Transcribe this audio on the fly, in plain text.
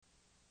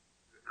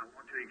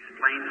to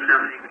explain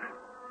something,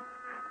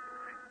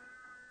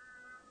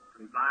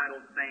 some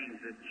vital things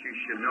that you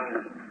should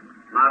know.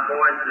 My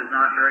voice is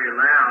not very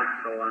loud,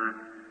 so I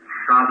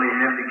probably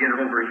have to get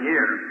over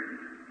here.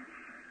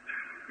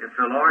 If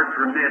the Lord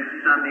permits,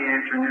 Sunday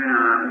afternoon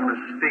I want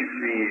to speak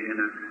to you in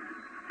an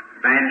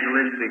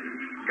evangelistic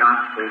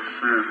gospel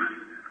sermon,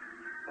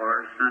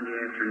 or Sunday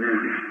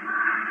afternoon.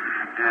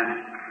 And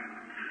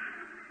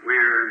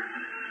we're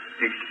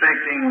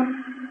expecting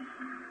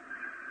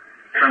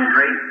some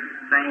great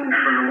things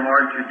for the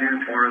Lord to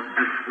do for us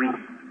this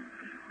week.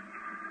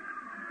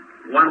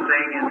 One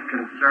thing is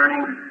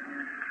concerning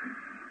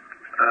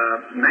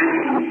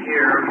many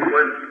here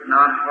would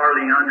not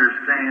hardly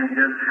understand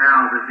just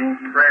how that these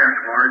prayer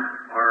cards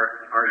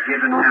are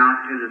given out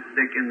to the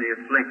sick and the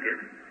afflicted.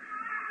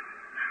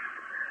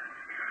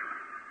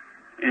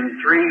 In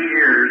 3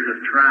 years of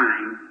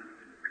trying,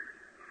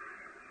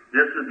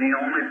 this is the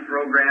only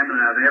program that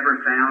I've ever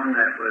found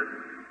that was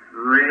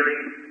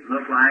really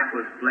looked like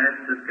was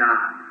blessed of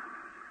God.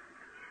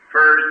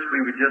 First,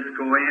 we would just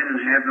go in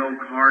and have no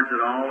cards at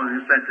all and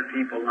just let the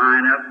people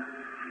line up.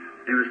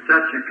 There was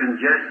such a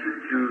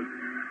congestion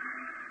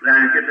that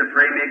I'd get to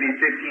pray maybe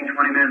 15,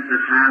 20 minutes at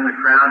a time. The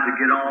crowd would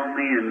get on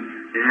me and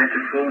they'd have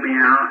to pull me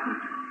out. And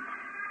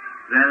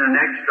then the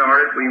next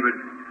started, we would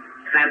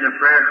send the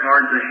prayer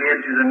cards ahead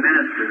to the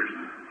ministers.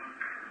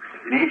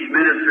 And each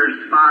minister is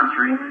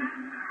sponsoring,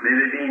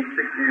 maybe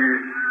 60 or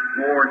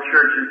more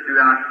churches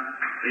throughout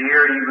the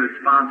year. He would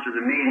sponsor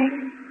the meeting,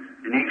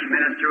 and each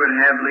minister would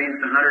have at least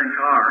 100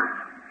 cards.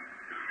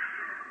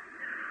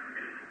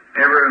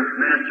 Every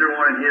minister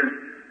wanted his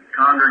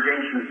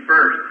congregation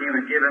first. He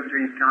would give them to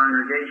his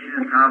congregation,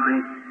 and probably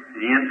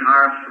the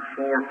entire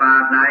 4 or 5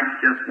 nights,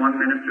 just one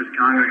minister's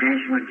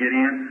congregation would get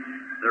in.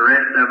 The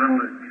rest of them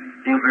would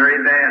feel very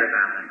bad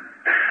about it.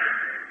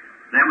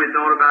 Then we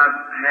thought about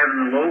having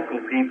the local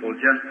people,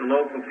 just the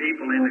local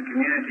people in the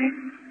community,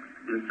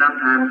 and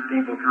sometimes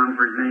people come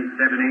for as many as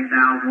 7,000,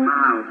 8,000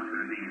 miles to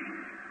the meeting.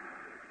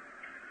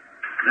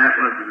 That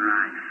wasn't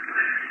right.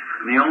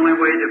 And the only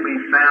way that we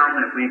found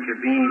that we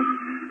could be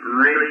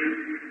really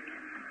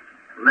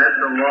let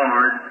the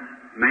Lord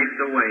make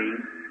the way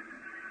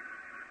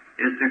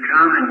is to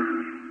come and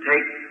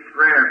take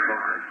prayer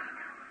cards,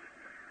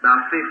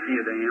 about 50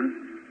 of them,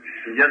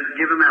 and just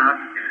give them out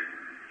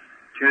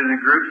to the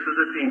groups of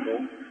the people.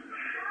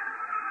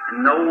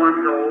 And no one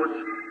knows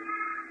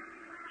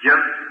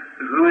just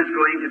who is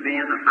going to be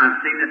in the... I've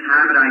seen the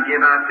time that I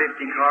give out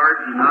 50 cards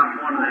and not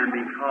one of them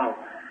be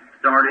called.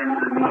 Start into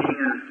the meeting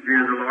and the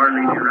Spirit of the Lord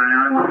lead you right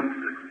out among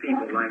the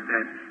people like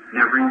that.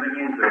 Never even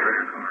use the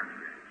prayer card.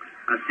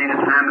 I've seen a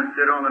time I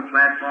stood on the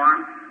platform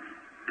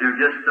and I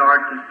just start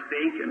to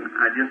speak and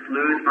I just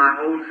lose my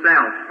whole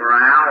self for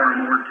an hour or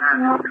more time,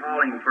 just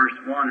calling first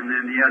one and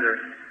then the other.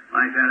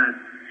 Like that,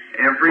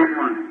 every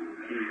one.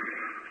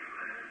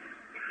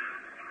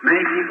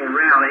 Many people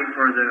rally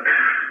for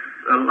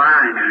the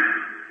line.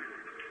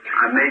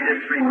 I made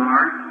this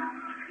remark.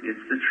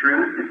 It's the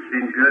truth. It's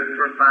been good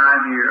for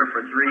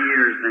 3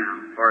 years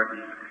now.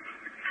 Pardon me.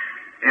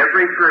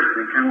 Every person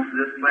that comes to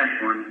this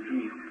platform is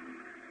healed.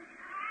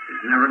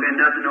 There's never been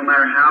nothing, no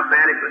matter how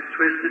bad it was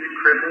twisted,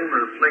 crippled,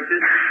 or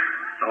afflicted,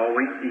 it's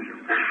always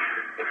healed.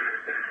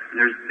 And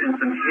there's been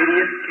some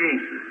hideous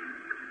cases.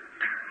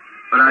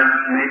 But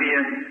maybe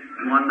in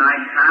one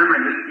night's time,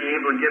 I'd just be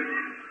able to give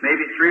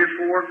maybe 3 or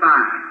 4 or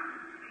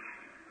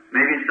 5.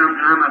 Maybe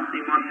sometime I've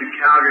seen once in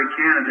Calgary,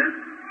 Canada,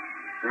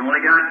 we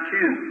only got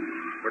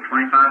 2 for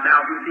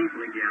 25,000 people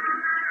together.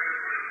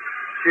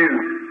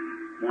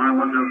 2. One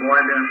was a boy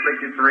been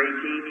afflicted for 18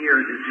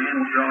 years. His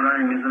hands drawn on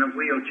him. He was in a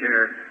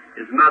wheelchair.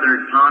 His mother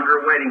had pawned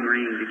her wedding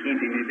ring to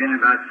keep him. He'd been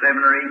in about 7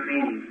 or 8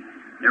 meetings.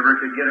 Never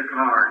could get a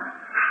card.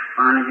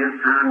 Finally, his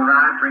time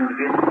arrived for him to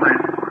get the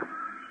platform.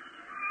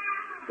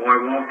 Boy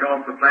walked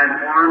off the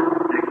platform.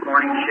 Next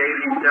morning,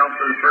 shaved himself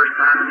for the first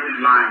time in his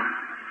life.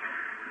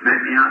 Met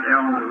me out there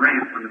on the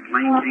ramp when the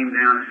plane came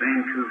down at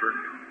Vancouver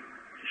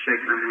to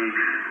shake my hand.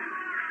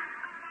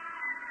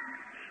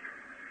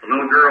 The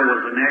little girl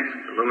was the next.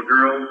 The little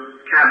girl,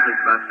 Catholic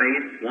by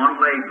faith, one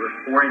leg was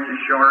 4 inches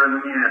shorter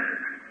than the other.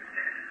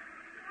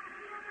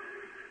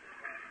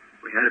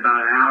 We had about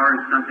an hour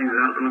and something with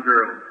that little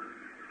girl.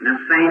 And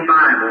this same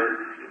Bible,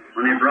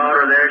 when they brought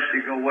her there,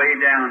 she'd go way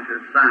down to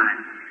the side.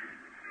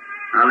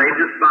 I laid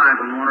this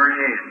Bible on her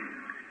head.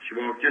 She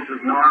walked just as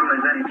normal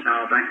as any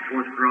child back and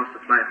forth across the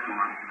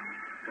platform.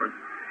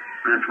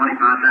 Around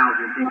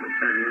 25,000 people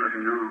said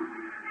nothing wrong.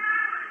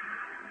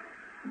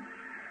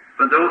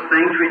 But those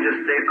things we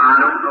just say, I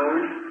don't know.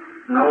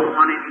 No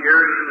one in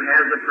here who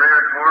has a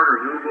prayer card or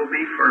who will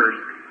be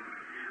first.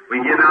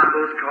 We give out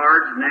those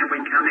cards and then we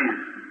come in.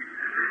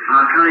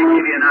 I'll kind of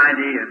give you an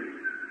idea.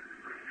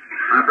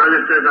 My brother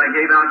says I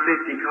gave out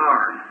 50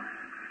 cards.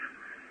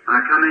 I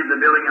come into the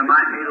building, I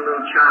might meet a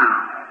little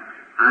child.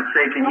 I'd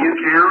say, can you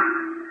count?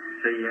 He'd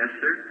say, yes,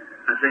 sir.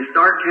 I'd say,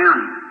 start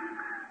counting.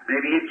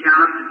 Maybe he'd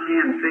count up to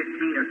 10,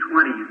 15, or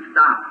 20 and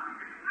stop.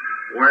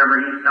 Wherever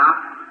he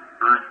stopped,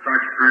 I'd start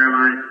to prayer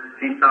line. If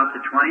he stopped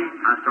at 20,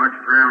 I'd start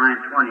to prayer line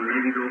 20.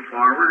 Maybe go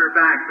forward or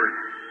backward.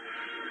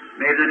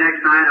 Maybe the next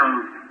night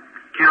I'll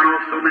count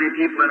off so many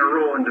people in a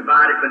row and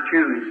divide it by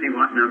two and see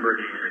what number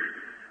it is.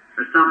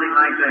 Or something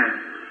like that.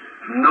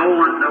 No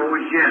one knows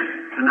yet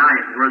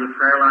tonight where the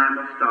prayer line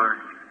will start.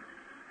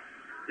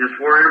 Just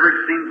wherever it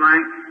seems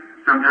like,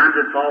 sometimes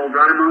it falls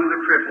right among the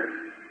cripples.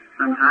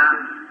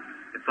 Sometimes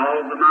it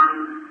falls among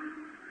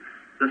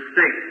the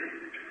sick.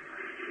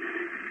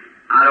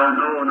 I don't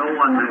know, no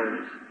one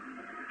knows.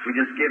 We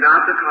just give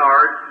out the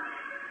card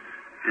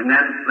and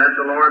then let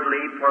the Lord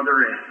lead for the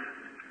rest.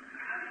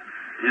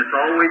 And it's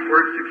always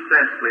worked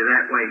successfully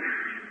that way.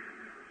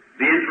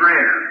 Be in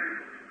prayer.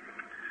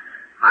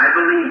 I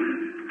believe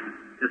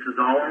this is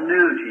all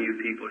new to you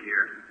people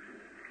here.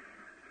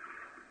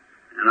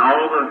 And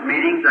all the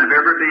meetings I've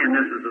ever been,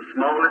 this is the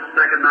smallest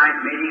second night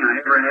meeting I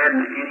ever had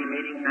in any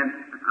meeting since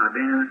I've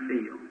been in the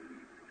field.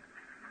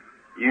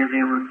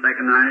 Usually on the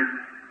second night,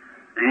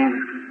 any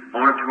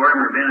auditorium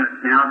or been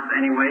announced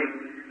anyway,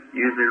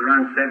 usually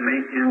run 7,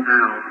 8, 10,000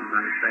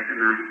 by the second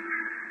night.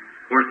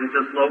 Of course, it's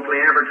just locally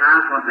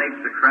advertised, what makes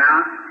the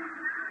crowd,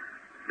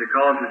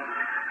 because it's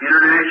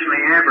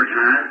internationally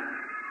advertised,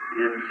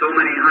 and so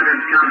many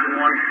hundreds come from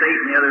one state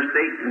and the other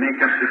state to make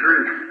up the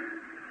group.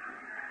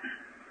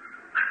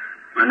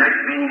 My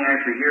next meeting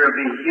actually here will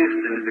be in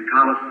Houston at the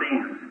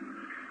Coliseum.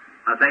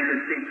 I think it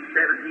seats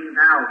 17,000.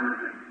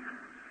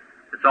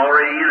 It's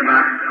already in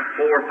about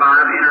 4 or 5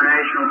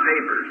 international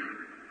papers.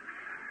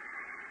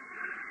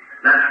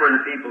 That's where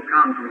the people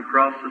come from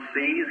across the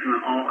seas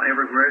and all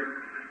everywhere.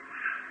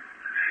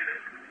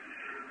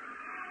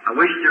 I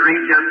wish to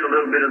read just a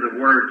little bit of the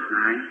Word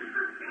tonight.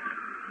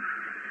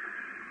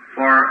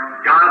 For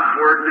God's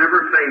Word never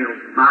fails.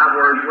 My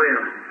Word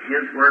will.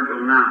 His Word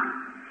will not.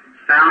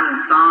 It's found in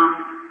Psalm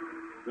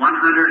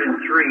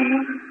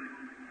 103,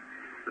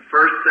 the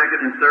 1st, 2nd,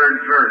 and 3rd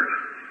verse.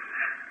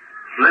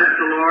 Bless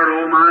the Lord,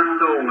 O my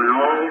soul, and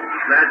all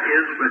that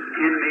is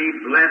within me,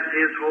 bless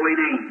His holy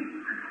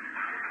name.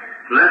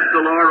 Bless the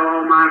Lord,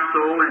 all my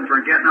soul, and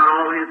forget not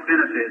all His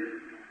benefits,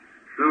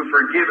 who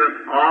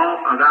forgiveth all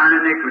of thine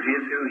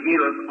iniquities, who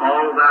healeth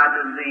all thy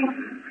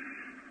diseases.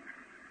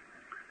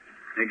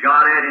 May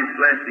God add His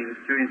blessings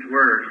to His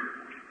Word.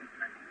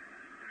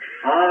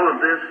 All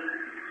of this,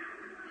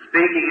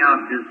 speaking of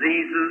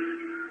diseases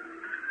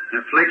and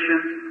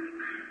afflictions,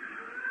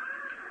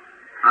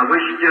 I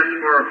wish just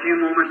for a few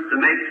moments to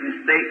make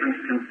some statements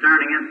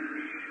concerning it.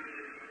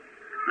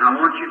 And I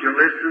want you to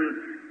listen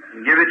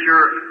and give it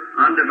your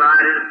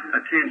undivided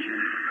attention.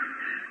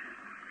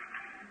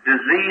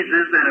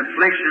 Diseases and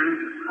afflictions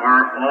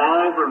are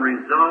all the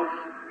results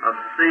of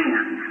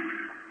sin.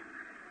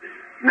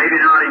 Maybe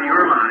not in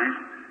your life,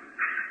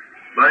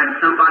 but in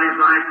somebody's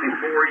life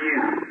before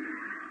you.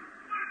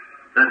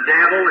 The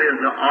devil is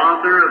the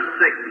author of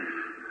sickness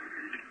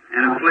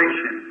and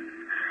affliction.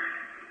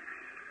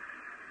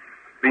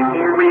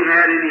 Before we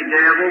had any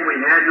devil, we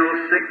had no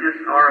sickness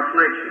or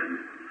affliction.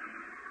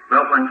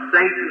 But when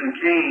Satan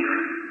came,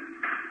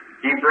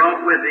 he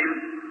brought with him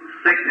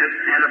sickness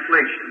and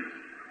afflictions.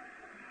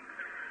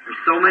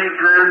 There's so many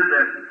times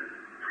that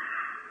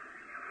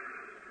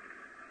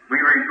we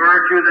refer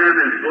to them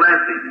as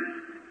blessings.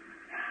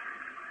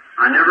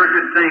 I never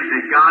could think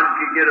that God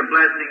could get a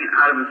blessing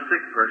out of a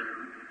sick person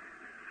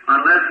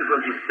unless it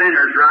was a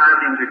sinner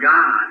driving him to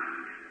God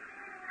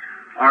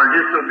or a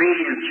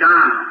disobedient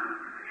child,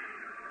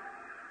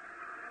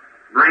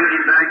 bring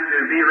him back to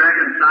be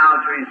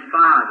reconciled to his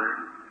Father.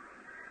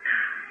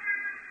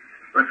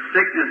 But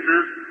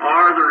sicknesses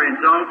are the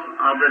results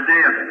of the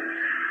devil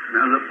and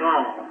of the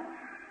fall.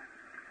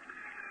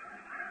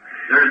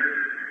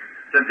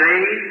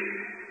 Today,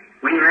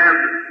 we have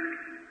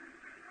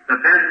the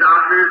best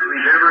doctors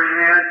we've ever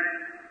had.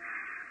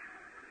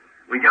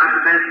 We got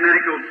the best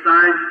medical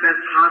science,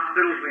 best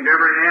hospitals we've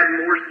ever had,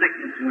 more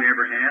sickness than we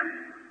ever had.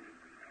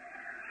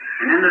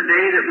 And in the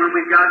day that when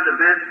we got the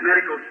best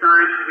medical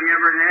science we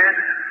ever had,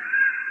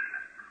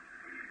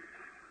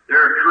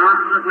 they're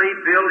constantly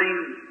building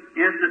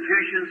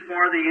institutions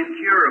for the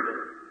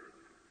incurable.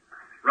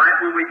 Right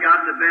when we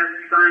got the best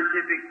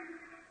scientific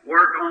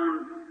work on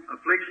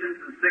afflictions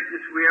and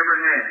sickness we ever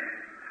had.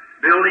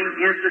 Building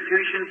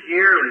institutions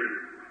yearly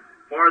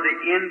for the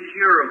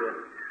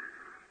incurable.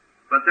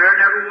 But there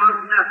never was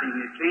nothing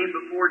that came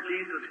before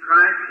Jesus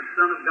Christ, the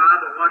Son of God,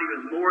 but what He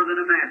was more than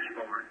a match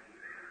for.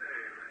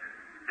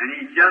 And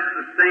He's just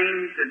the same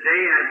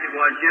today as He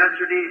was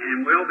yesterday and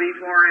will be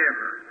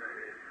forever.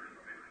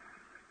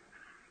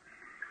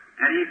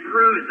 And He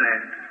proves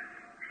that.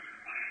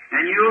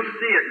 And you'll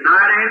see it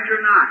night after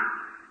night.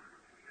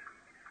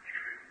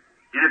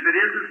 And if it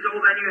isn't so,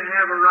 then you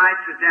have a right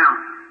to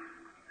doubt.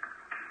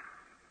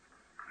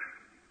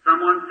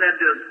 Someone said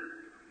this,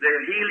 the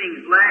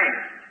healings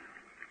last.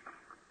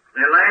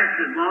 They last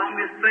as long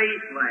as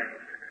faith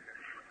lasts.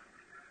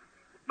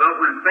 But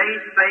when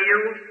faith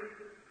fails,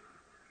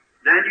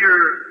 then your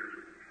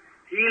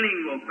healing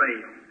will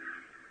fail.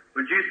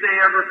 Would you say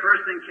every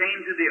person came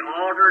to the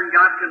altar and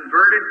got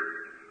converted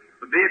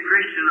would be a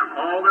Christian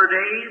all their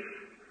days?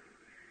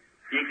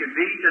 He could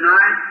be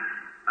tonight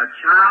a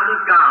child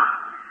of God,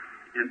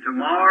 and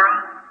tomorrow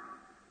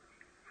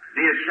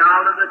be a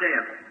child of the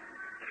devil.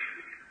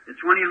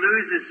 It's when he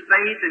loses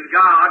faith in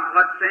God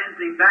what sends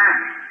him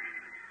back.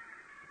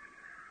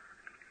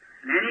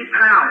 And any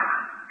power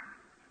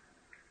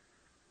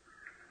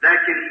that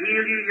can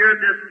heal you here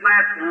at this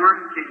platform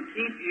can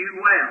keep you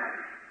well.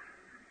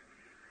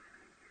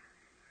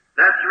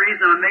 That's the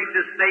reason I make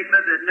this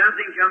statement that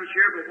nothing comes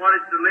here but what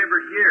is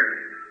delivered here.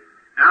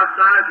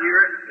 Outside of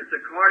here, it's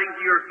according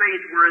to your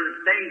faith where it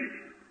stays.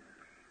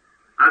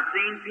 I've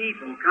seen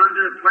people come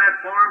to the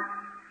platform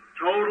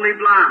totally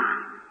blind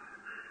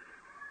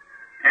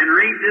and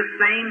read this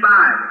same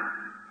Bible.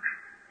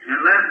 In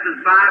less than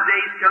 5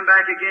 days come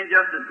back again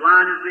just as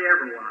blind as they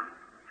ever was.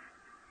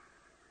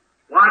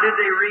 Why did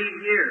they read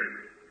here?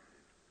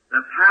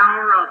 The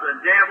power of the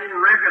devil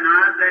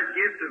recognized that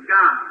gift of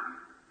God.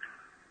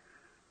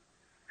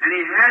 And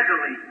he had to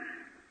leave.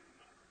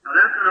 Now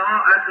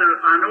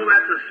I know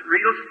that's a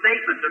real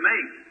statement to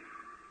make.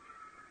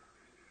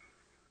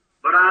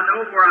 But I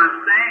know where I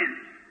stand.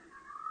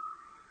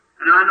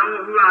 And I know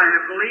who I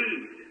have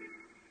believed.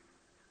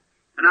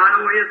 And I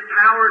know his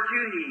power to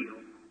heal.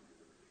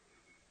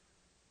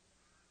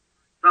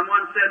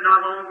 Someone said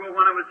not long ago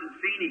when I was in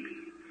Phoenix,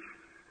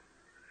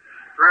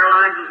 prayer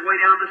lines was way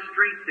down the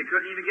street. They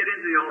couldn't even get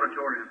into the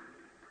auditorium.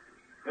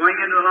 Going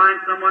into the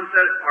line, someone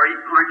said,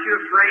 aren't you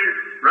afraid,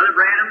 Brother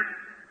Branham,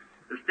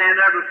 to stand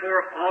there before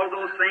all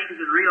those things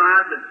and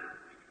realize that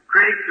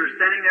critics are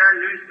standing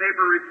there,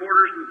 newspaper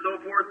reporters and so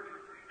forth,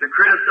 to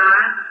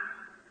criticize?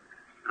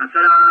 I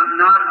said, I'm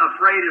not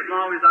afraid as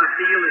long as I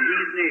feel that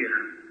he's near.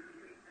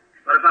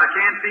 But if I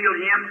can't feel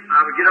him, I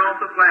would get off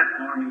the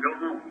platform and go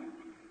home.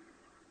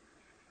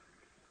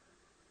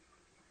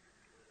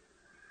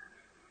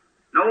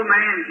 No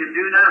man can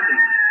do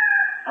nothing.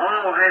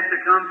 All has to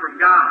come from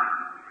God.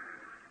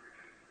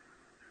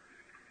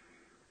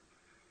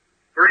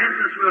 For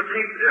instance, we'll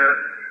take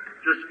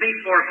to speak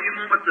for a few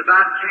moments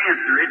about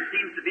cancer. It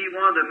seems to be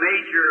one of the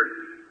major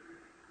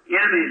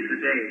enemies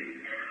today.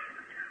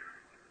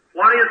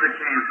 What is a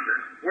cancer?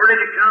 Where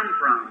did it come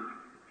from?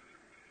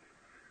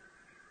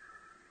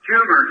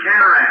 Tumor,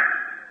 cataract,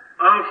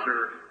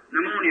 ulcer,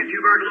 pneumonia,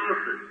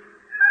 tuberculosis.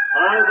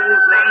 All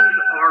those names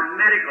are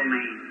medical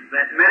names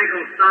that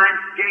medical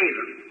science gave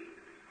them.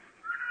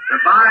 The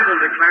Bible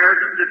declares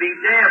them to be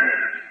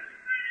devils.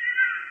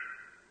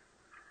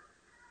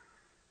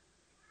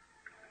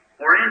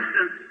 For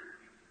instance,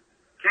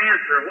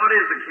 cancer. What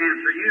is a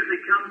cancer? It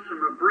usually comes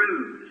from a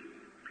bruise.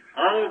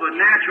 All the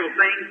natural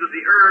things of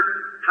the earth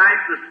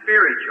type the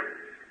spiritual.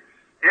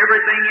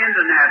 Everything in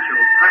the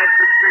natural types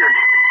the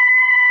spiritual.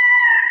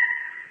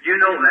 You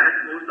know that,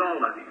 most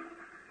all of you.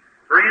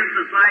 For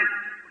instance, like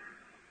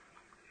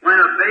when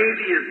a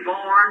baby is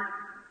born,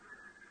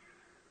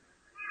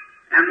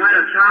 and when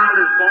a child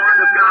is born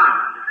of God,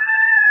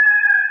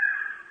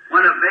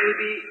 when a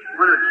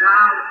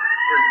child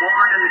is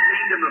born in the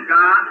kingdom of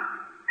God,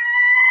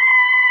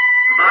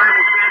 the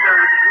Bible says there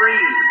are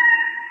three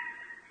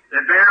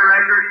that bear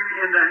record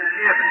in the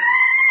heavens: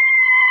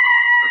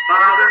 the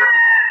Father,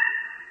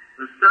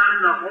 the Son,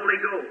 and the Holy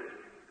Ghost.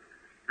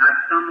 Now, if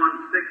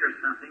someone's sick or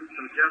something,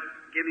 so just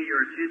give me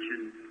your attention.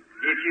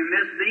 If you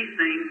miss these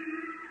things,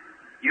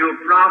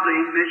 you'll probably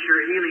miss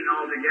your healing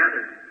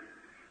altogether.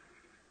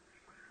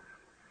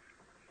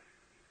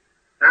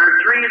 There are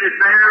three that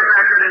bear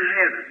record in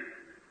heaven.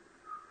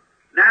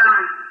 Now,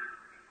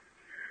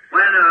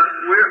 when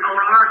we're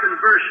on our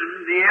conversion,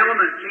 the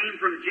element came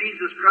from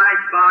Jesus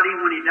Christ's body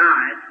when he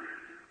died.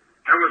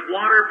 There was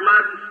water,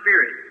 blood, and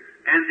spirit.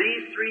 And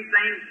these three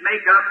things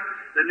make up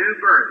the new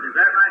birth. Is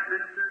that right,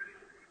 minister?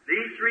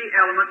 These three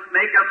elements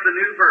make up the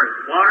new birth.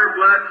 Water,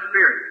 blood,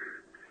 spirit.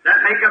 That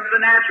make up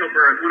the natural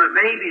birth when a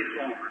baby is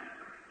born.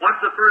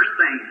 What's the first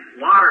thing?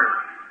 Water,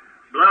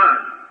 blood,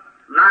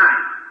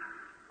 life.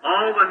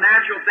 All the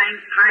natural things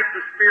type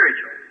the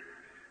spiritual.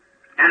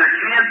 And a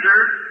cancer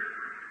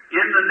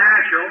in the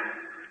natural,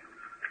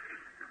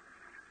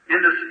 in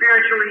the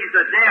spiritual, he's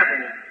a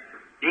devil.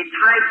 He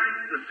types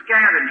the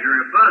scavenger,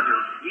 a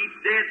buzzer, eats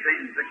dead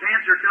things. The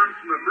cancer comes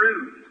from a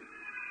bruise.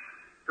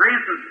 For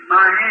instance,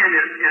 my hand,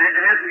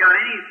 it hasn't got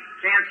any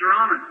cancer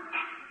on it.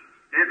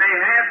 It may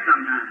have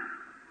sometimes.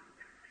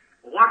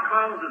 Well, what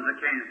causes a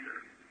cancer?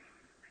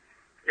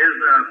 Is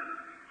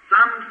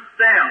some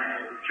cell,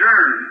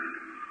 germ,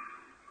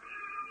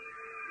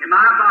 in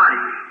my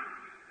body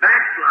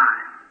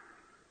backslide,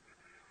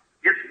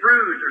 gets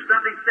bruised or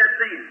something sets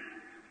in.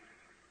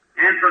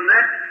 And from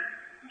that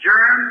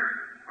germ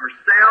or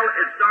cell,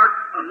 it starts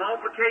a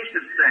multiplication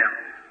of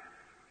cells,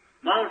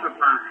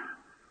 multiplying.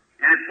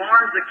 And it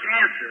forms a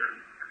cancer.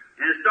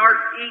 And it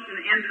starts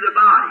eating into the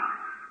body.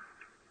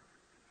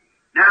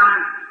 Now,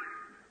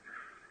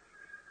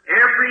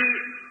 every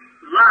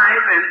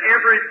life and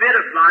every bit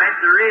of life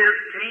there is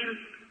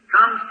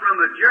comes from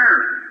a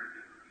germ.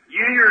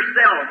 You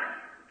yourself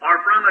are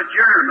from a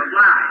germ of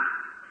life.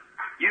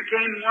 You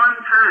came one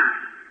time.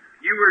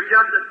 You were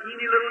just a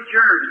teeny little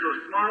germ, so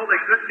small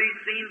they couldn't be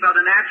seen by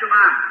the natural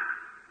eye.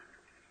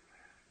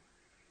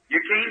 You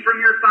came from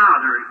your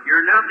father.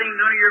 You're nothing,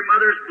 none of your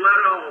mother's blood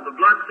at all. The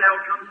blood cell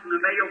comes from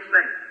the male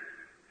sex.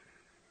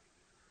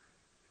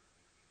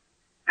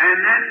 And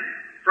then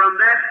from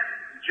that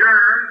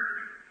germ,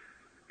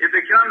 it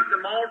becomes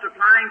the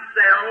multiplying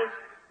cells,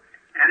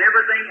 and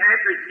everything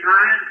after its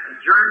kind. A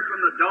germ from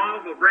the dog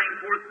will bring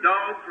forth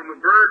dog, from a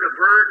bird,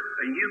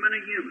 a human,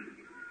 a human.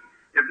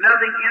 If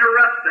nothing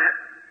interrupts that,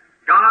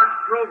 God's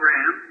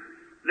program,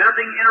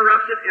 nothing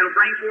interrupts it, it'll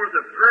bring forth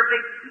a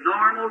perfect,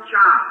 normal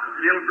child,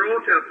 and it'll grow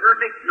to a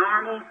perfect,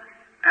 normal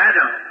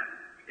adult,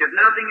 if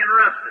nothing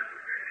interrupts it.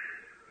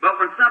 But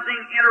when something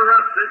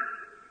interrupts it,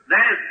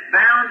 then it's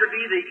bound to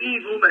be the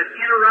evil that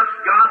interrupts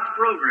God's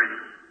program.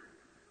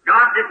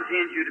 God didn't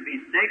intend you to be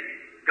sick.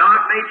 God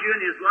made you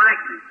in His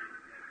likeness.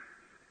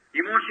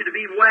 He wants you to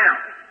be well.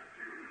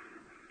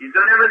 He's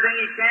done everything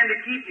He can to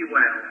keep you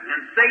well, and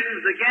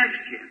Satan's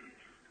against you.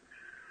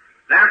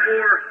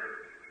 Therefore,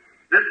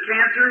 this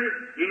cancer,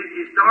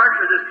 he starts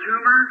with this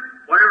tumor,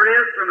 whatever it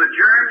is, from a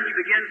germ, he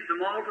begins to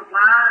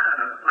multiply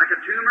like a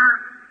tumor,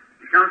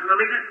 becomes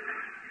malignant,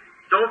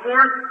 so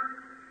forth.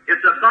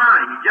 It's a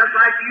body, just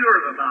like you are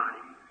a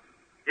body.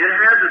 It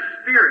has a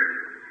spirit,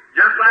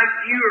 just like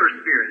you are a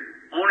spirit,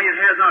 only it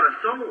has not a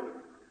soul,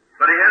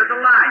 but it has a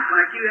life,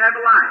 like you have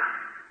a life.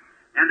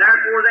 And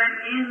therefore then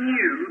in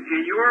you,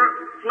 in your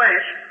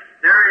flesh,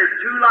 there is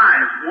two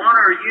lives. One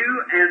are you,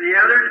 and the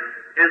other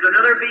is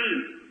another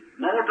being,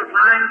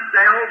 multiplying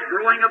cells,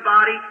 growing a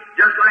body,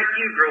 just like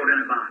you growed in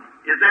a body.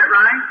 Is that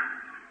right?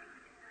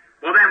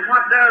 Well then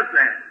what does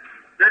that?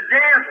 The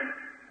devil,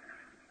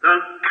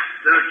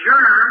 the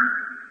germ,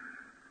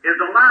 is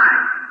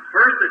alive.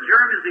 First, the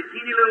germ is a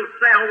teeny little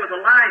cell with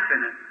a life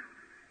in it.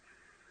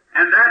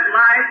 And that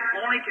life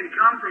only can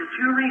come from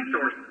two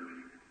resources,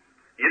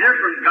 either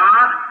from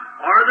God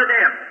or the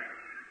devil.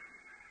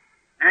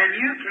 And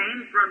you came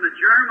from the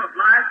germ of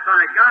life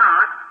by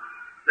God.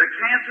 The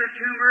cancer,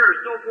 tumor, or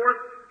so forth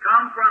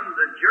come from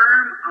the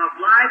germ of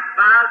life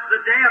by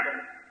the devil.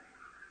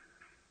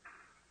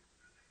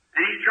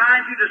 And he's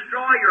trying to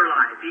destroy your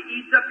life. He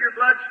eats up your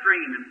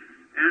bloodstream,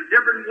 and in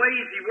different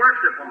ways he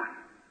works upon it.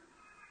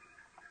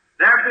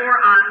 Therefore,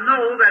 I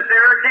know that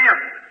there are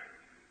devils.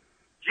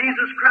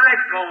 Jesus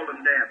Christ called them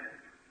devils.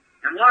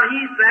 And what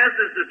He says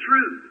is the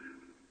truth.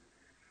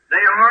 They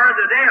are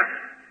the devil.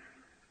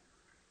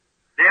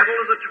 Devil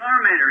is a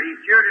tormentor. He's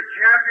here to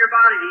tear up your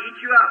body, to eat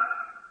you up,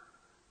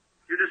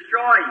 to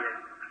destroy you,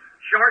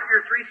 short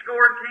your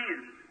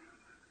 70.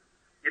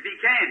 If he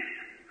can.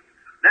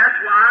 That's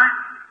why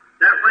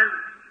that when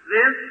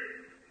this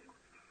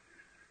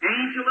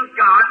angel of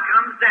God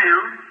comes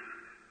down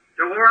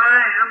to where I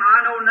am, I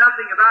know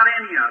nothing about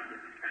any of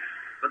it.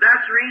 But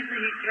that's the reason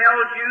he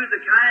tells you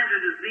the kind of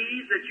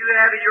disease that you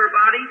have in your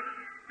body,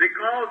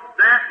 because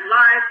that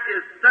life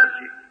is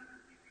subject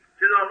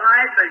to the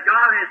life that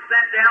God has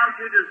sent down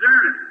to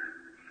discern it.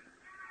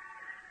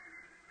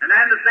 And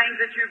then the things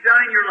that you've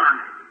done in your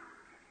life,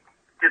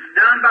 it's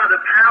done by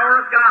the power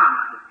of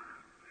God.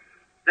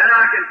 Then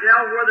I can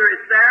tell whether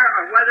it's there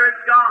or whether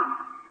it's gone.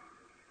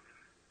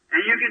 And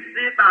you can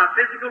see it by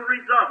physical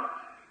results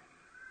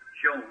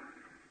shown.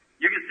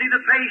 You can see the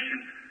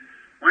patient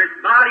when his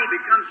body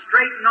becomes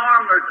straight and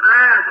normal, or his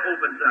eyes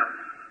opens up,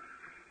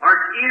 or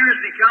his ears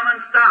become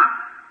unstopped.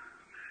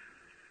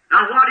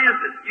 Now what is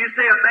it? You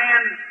say a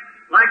man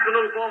like the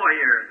little boy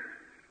here,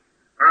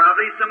 or I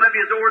believe some of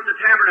you was over at the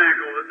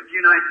tabernacle a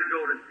few nights ago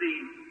to see.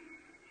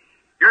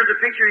 Here's a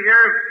picture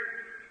here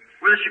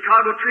where the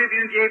Chicago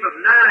Tribune gave of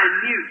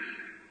 9 mutes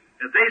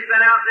that they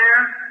sent out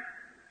there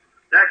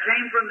that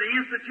came from the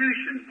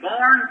institution,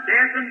 born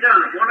deaf and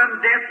dumb. One of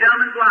them deaf, dumb,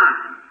 and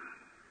blind.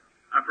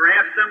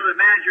 Perhaps some of the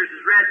managers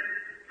has read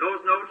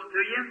those notes to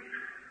you.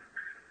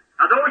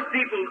 Now those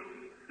people,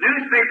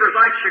 newspapers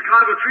like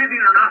Chicago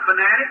Tribune are not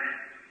fanatics.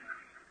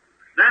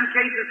 Them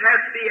cases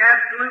have to be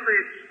absolutely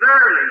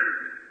thoroughly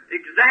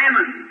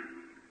examined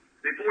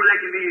before they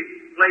can be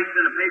placed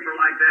in a paper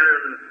like that, or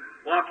the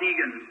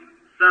Waukegan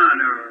Sun,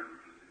 or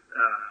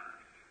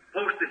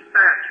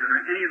Post-Dispatch, or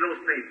any of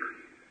those papers.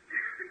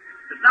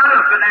 It's not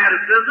a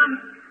fanaticism.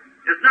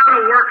 It's not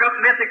a work-up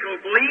mythical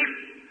belief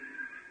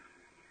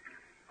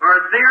or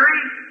a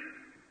theory.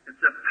 It's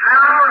the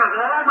power of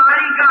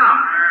Almighty God.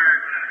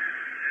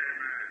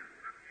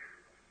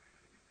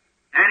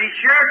 And He's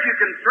sure to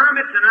confirm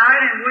it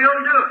tonight, and will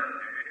do it.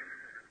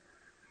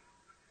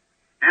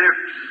 And if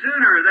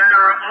sooner that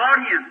our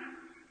audience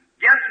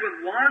gets with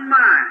one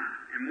mind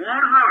and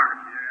one heart,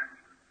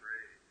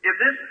 if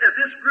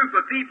this group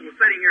of people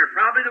sitting here,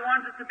 probably the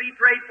ones that's to be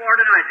prayed for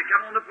tonight to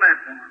come on the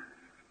platform,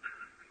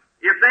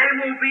 if they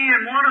will be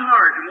in one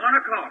heart and one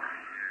accord,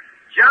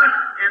 just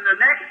in the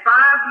next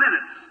 5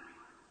 minutes,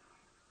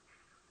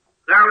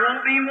 there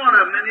won't be one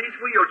of them in these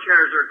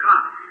wheelchairs or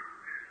cots.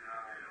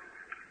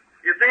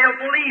 If they'll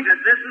believe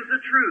that this is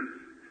the truth.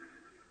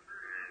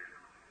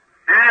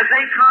 And as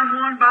they come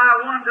one by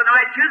one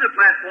tonight to the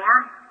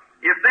platform,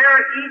 if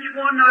they're each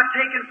one not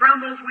taken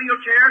from those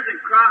wheelchairs and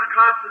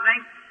cots and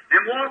things,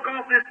 and walk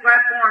off this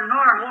platform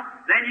normal,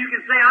 then you can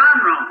say, I'm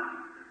wrong.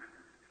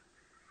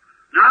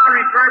 Now I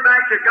refer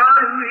back to God,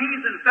 who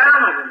He's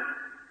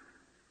infallible.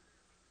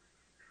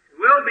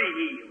 Will be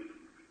healed.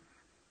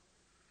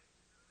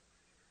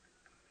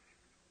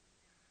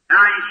 Now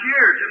Now, He's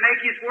here to make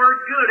His Word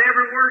good.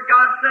 Every word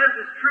God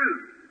says is true.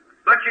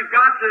 But you've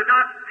got to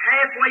not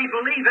halfway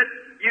believe it.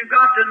 You've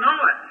got to know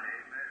it.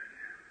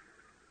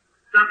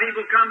 Some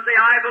people come and say,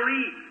 I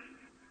believe.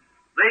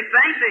 They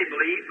think they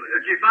believe,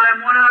 but you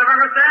find one out of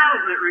every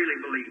 1,000 that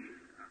really believes.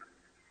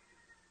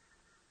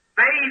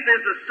 Faith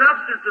is the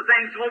substance of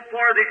things hoped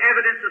for, the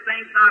evidence of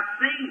things not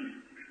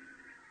seen.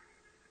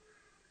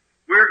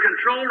 We're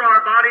controlled,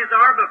 our bodies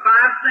are, by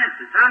 5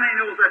 senses. How many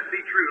knows that to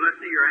be true?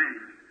 Let's see your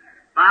hands.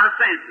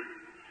 5 senses.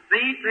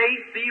 See,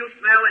 taste, feel,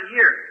 smell, and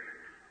hear.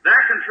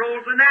 That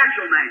controls the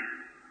natural man.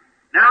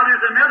 Now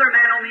there's another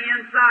man on the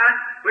inside,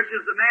 which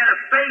is the man of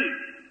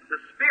faith, the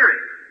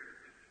Spirit.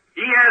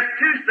 He has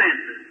 2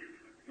 senses.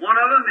 One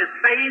of them is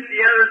faith,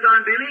 the other is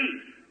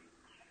unbelief,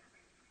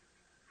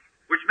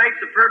 which makes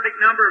the perfect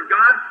number of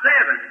God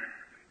 7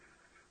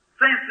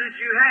 senses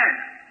you have.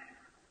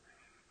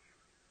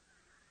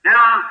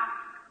 Now,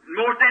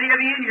 most any of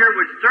you in here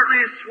would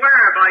certainly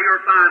swear by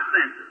your 5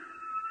 senses.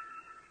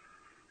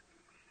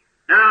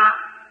 Now,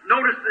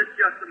 notice this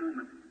just a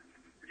moment.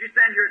 Would you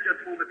stand here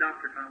just a moment,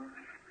 Dr. Collins?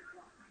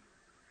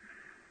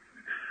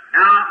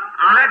 Now,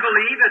 I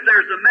believe that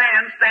there's a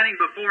man standing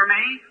before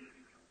me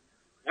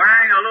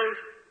wearing a little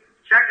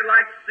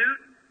checkered-like suit.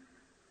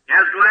 He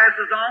has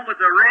glasses on with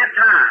a red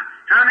tie.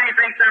 How many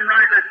thinks I'm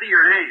right? I see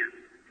your hand.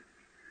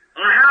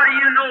 Well, how do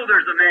you know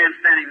there's a man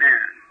standing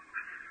there?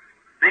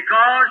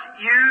 Because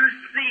you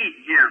see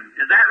him.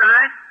 Is that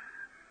right?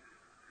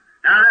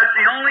 Now, that's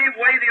the only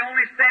way, the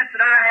only sense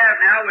that I have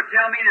now would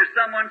tell me there's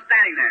someone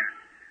standing there.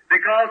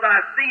 Because I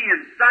see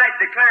him. Sight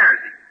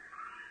declares him.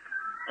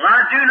 Well, I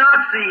do not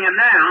see him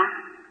now,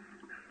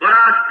 but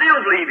I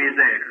still believe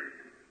he's there.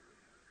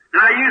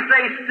 Now, you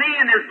say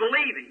seeing is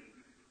believing.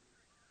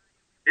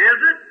 Is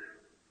it?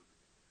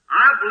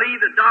 I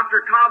believe that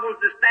Dr.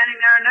 Cobbles is standing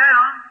there now,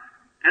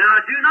 and I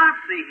do not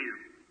see him.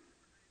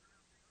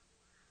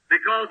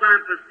 Because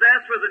I'm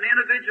possessed with an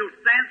individual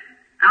sense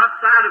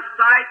outside of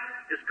sight.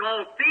 It's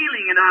called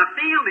feeling, and I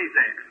feel he's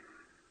there.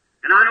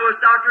 And I know it's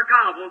Dr.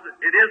 Cobbles.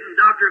 It isn't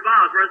Dr.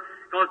 Bosworth,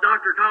 because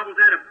Dr. Cobbles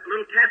had a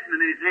little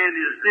testament in his hand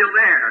and it's still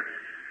there.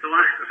 So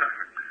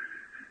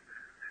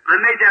I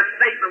made that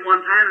statement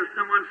one time and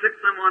someone took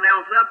someone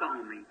else up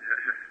on me.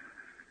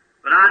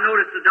 But I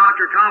noticed that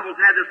Dr. Cobbles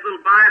had this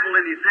little Bible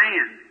in his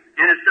hand,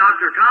 and it's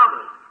Dr.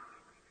 Cobbles.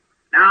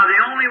 Now,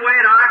 the only way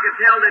that I could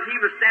tell that he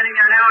was standing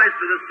there now is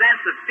for the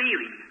sense of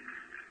feeling.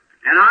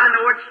 And I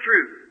know it's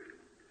true.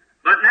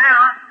 But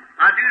now,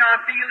 I do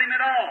not feel him at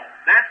all.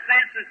 That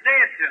sense is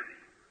dead to me.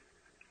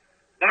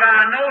 But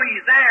I know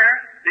he's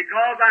there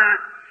because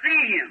I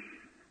see him.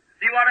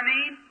 See what I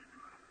mean?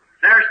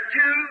 There's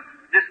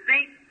 2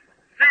 distinct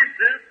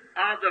senses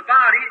of the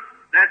body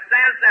that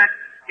says that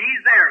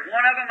he's there.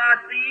 One of them I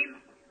see him.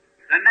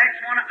 The next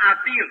one I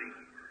feel him.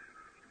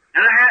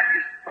 And I have,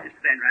 just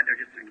stand right there,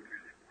 just stand right there.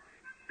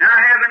 Now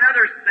I have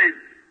another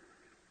sense,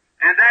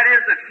 and that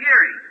is of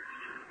hearing.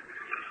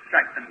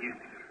 Strike some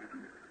music.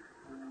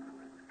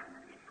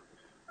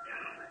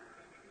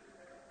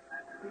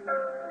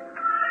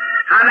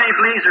 How many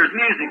believes there's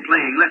music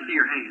playing? Let's see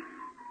your hand.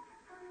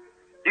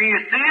 Do you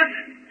see it?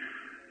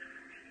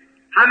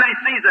 How many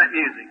sees that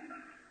music?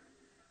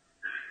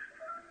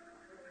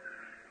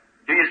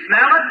 Do you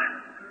smell it?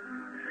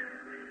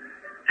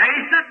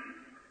 Taste it?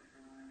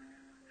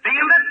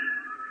 Feel it?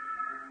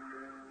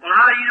 Well,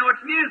 how do you know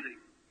it's music?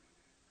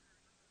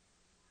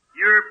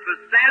 You're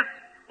possessed.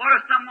 What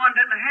if someone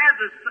didn't have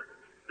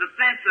the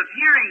sense of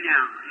hearing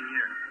now in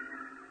here?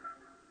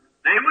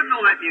 They wouldn't know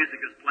that music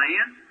is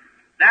playing.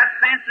 That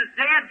sense is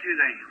dead to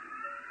them.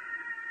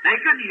 They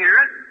couldn't hear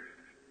it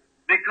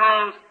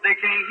because they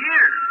can't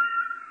hear.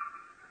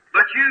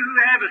 But you who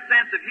have a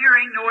sense of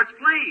hearing know it's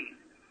playing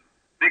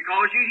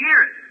because you hear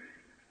it.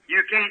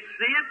 You can't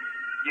see it.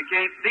 You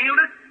can't feel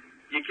it.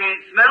 You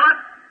can't smell it.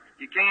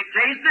 You can't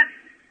taste it.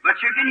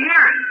 But you can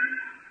hear it.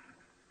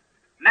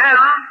 Now,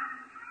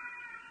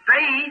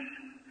 faith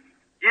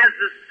is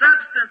the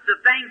substance of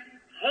things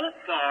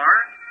hoped for,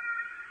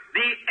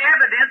 the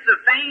evidence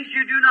of things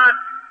you do not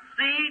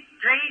see,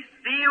 taste,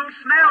 feel,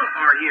 smell,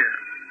 or hear.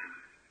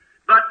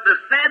 But the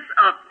sense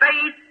of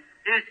faith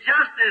is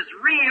just as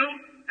real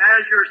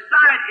as your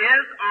sight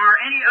is or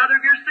any other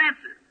of your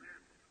senses.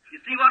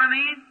 You see what I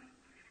mean?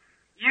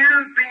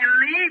 You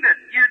believe it.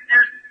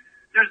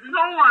 There's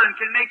no one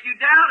can make you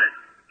doubt it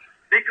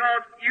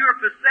because you're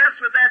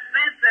possessed with that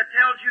sense that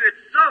tells you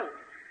it's so.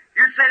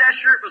 You'd say that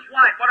shirt was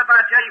white. What if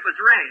I tell you it was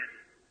red?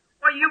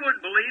 Well, you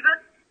wouldn't believe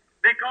it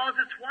because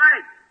it's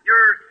white.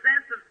 Your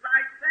sense of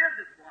sight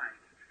says it's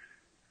white.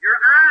 Your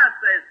eye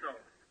says so.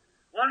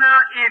 Well, now,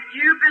 if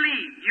you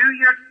believe, you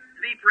here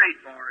to be prayed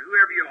for,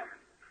 whoever you are,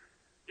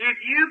 if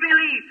you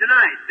believe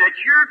tonight that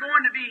you're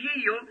going to be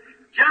healed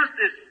just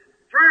as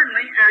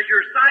firmly as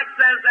your sight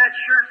says that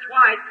shirt's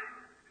white,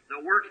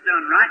 the work's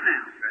done right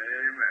now.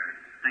 Amen.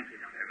 Thank you,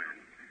 Doctor.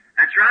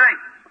 That's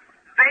right.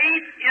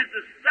 Faith is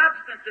the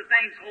substance of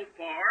things hoped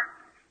for,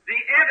 the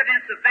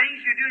evidence of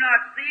things you do not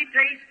see,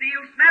 taste,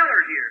 feel, smell,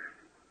 or hear.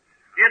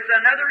 It's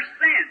another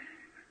sense.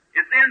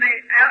 It's in the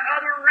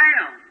other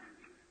realm.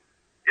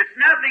 It's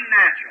nothing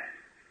natural.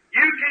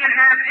 You can't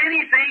have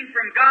anything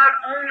from God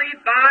only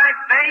by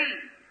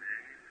faith.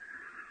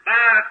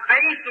 By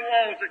faith the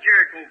walls of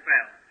Jericho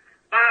fell.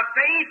 By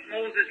faith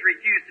Moses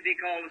refused to be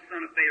called the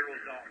son of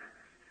Pharaoh's daughter.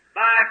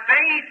 By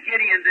faith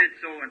Gideon did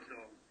so and so.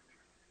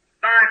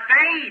 By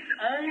faith,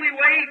 only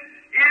way,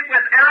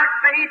 without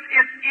faith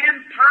it's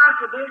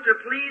impossible to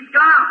please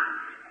God.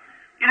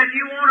 And if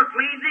you want to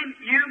please Him,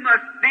 you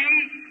must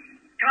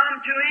come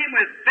to Him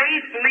with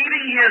faith,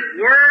 believing His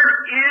Word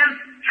is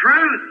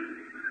truth.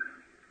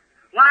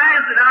 Why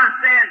is it I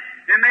stand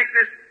and make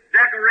this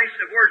declaration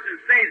of words and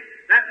say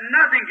that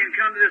nothing can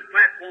come to this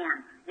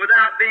platform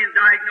without being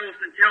diagnosed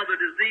and tell the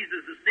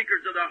diseases, the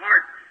secrets of the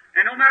heart,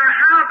 and no matter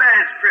how bad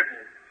it's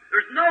crippled,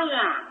 there's no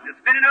one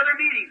that's been in other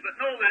meetings but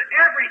know that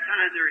every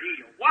time they're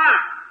healed. Why?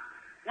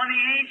 When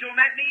the angel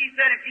met me, he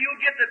said, if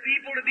you'll get the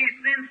people to be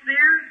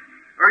sincere,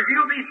 or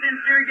you'll be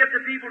sincere and get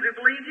the people to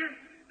believe you,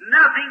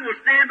 nothing will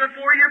stand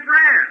before your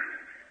prayer.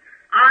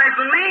 I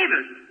believe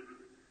it.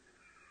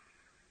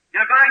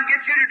 Now, if I can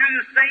get you to do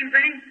the same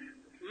thing,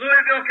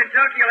 Louisville,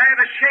 Kentucky will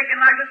have a shaking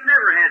like it's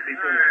never had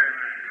before.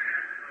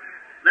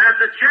 That's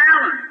a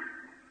challenge.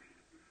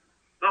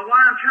 But what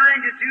I'm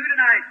trying to do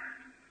tonight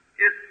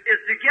is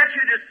to get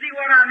you to see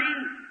what I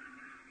mean.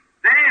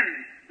 Then,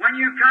 when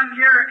you come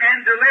here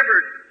and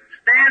delivered,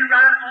 stand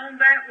right on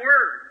that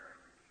word.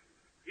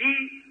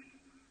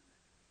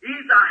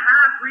 He's the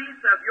high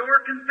priest of your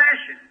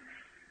confession.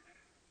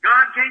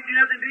 God can't do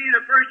nothing to you.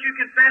 The first you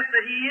confess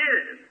that He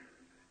is.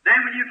 Then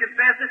when you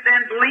confess it,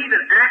 then believe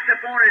it, act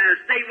upon it, and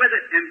stay with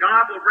it, and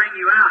God will bring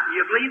you out. Do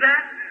you believe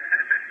that?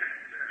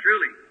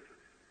 Truly.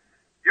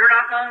 You're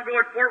not long ago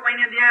at Fort Wayne,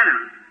 Indiana.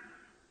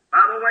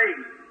 By the way,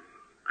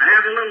 I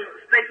have a little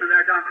statement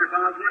there, Dr.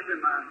 Bosworth, in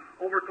my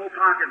overcoat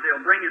pocket.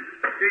 They'll bring it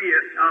to you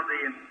of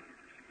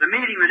the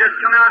meeting. We just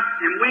come out,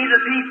 and we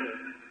the people.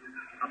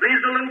 I believe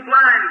it's a little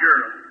blind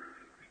girl.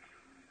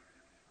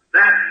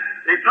 That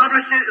they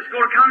published it. It's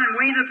going to come in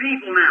We the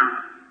People now.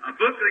 A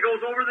book that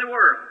goes over the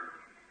world.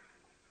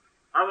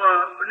 Of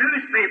a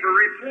newspaper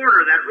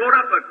reporter that wrote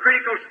up a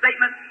critical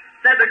statement,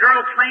 said the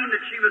girl claimed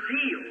that she was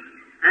healed,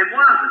 and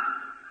wasn't.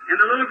 And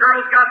the little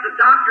girl's got the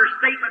doctor's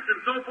statements and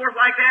so forth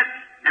like that,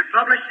 and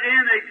published it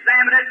in,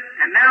 examined it,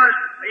 and now it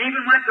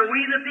even went to We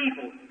the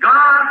People.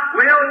 God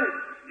will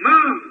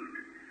move.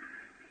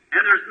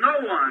 And there's no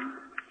one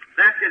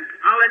that can,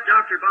 I'll let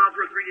Dr.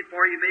 Bosworth read it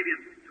for you, maybe in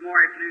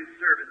tomorrow afternoon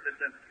service,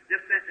 that's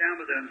just sent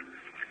down with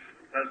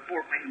a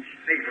Fort Wayne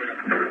paper.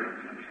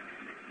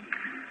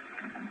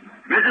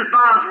 Mrs.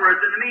 Bosworth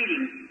in the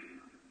meeting,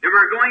 they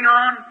were going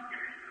on,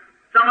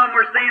 some of them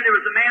were saying there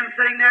was a man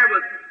sitting there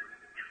with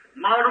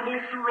multiple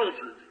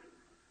sclerosis,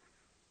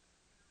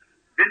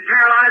 been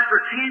paralyzed for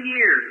 10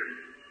 years.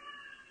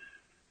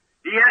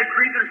 He had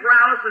creeping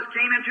paralysis,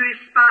 came into his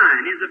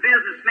spine. He's a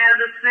businessman of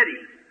the city.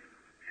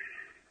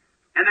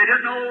 And they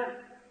didn't know,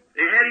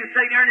 they had him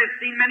sitting there and they'd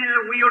seen many of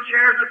the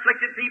wheelchairs and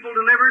afflicted people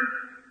delivered.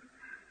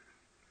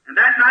 And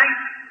that night,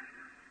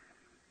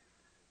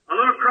 a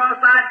little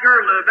cross-eyed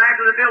girl in the back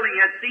of the building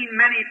had seen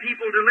many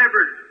people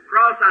delivered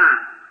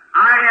cross-eyed.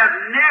 I have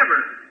never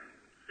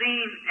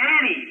seen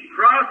any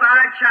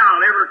cross-eyed child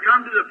ever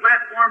come to the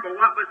platform but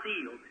what was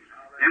healed.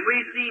 And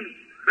we've seen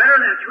better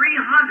than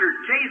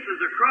 300 cases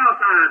of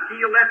cross-eyes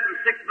healed less than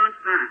 6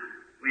 months' time.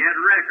 We had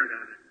a record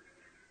of it.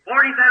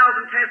 40,000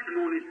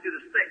 testimonies to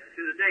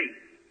the date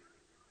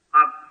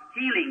of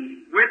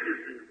healing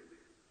witnesses,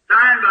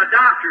 signed by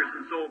doctors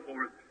and so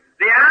forth.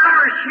 The hour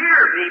is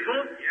here,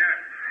 people. Yeah.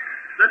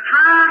 The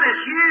time is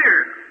here.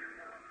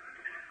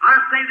 I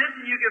say this,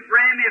 and you can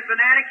brand me a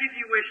fanatic if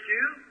you wish to.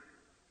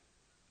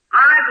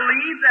 I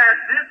believe that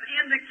this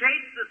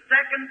indicates the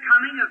second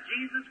coming of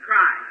Jesus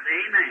Christ.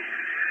 Amen.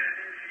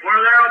 Where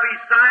there will be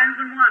signs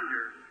and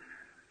wonders.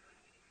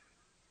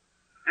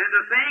 And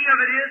the thing of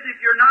it is, if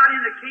you're not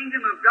in the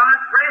kingdom of God,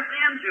 press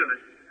into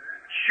it.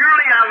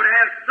 Surely I would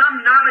have some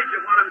knowledge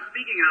of what I'm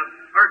speaking of,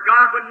 or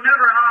God would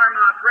never honor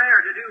my prayer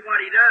to do what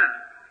He does.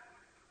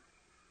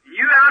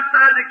 You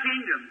outside the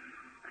kingdom,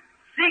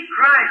 seek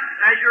Christ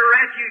as your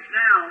refuge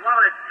now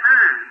while it's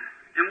time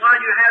and while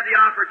you have the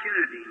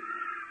opportunity.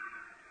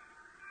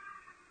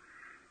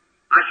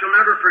 I shall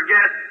never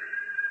forget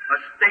a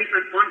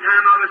statement. One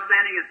time I was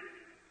standing at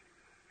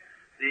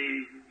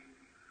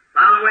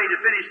by the way, to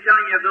finish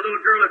telling you of the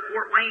little girl at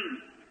Fort Wayne,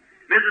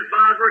 Mrs.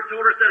 Bosworth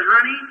told her, said,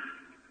 honey,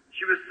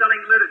 she was selling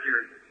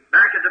literature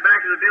back at the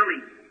back of the building.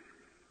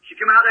 She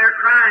came out there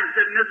crying,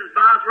 said, Mrs.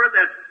 Bosworth,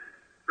 that's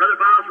Brother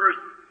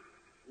Bosworth's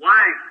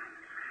wife,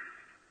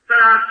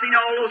 said, I've seen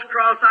all those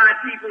cross-eyed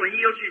people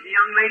healed. She's a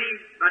young lady,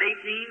 about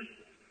 18,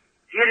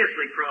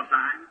 hideously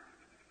cross-eyed.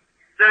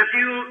 Said,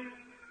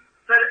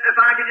 if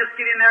I could just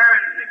get in there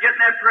and get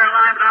in that prayer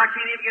line, but I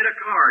can't even get a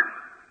card.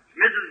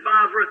 Mrs.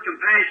 Bosworth's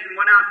compassion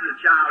went out to the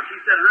child. She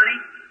said, honey,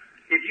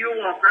 if you'll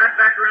walk right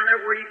back around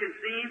there where you can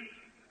see Him,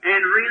 and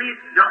really,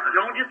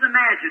 don't just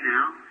imagine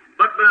now,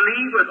 but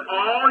believe with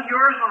all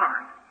your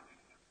heart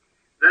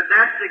that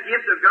that's the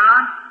gift of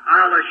God,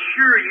 I'll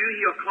assure you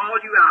He'll call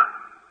you out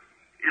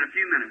in a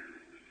few minutes.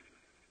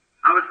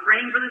 I was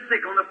praying for the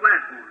sick on the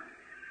platform,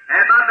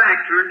 had my back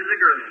turned to the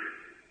girl.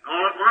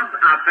 All at once,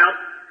 I felt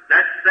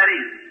that set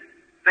in.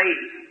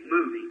 Faith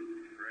moving.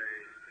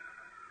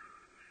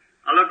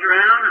 I looked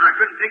around, I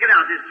couldn't pick it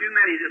out. There's too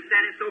many, just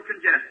standing so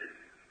congested.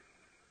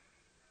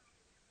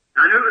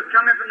 I knew it was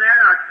coming from there,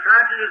 and I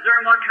tried to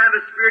discern what kind of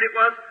a spirit it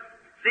was.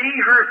 See,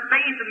 her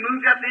faith had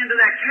moved up into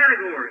that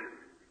category.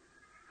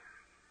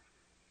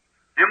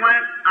 And when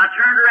I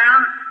turned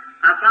around,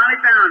 I finally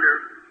found her,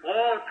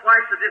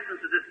 twice the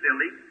distance of this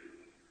building.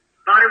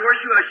 Found her where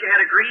she was. She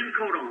had a green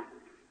coat on.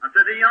 I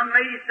said, the young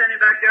lady standing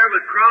back there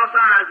with cross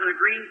eyes and a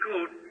green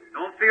coat,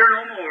 don't fear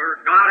no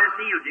more. God has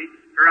healed you.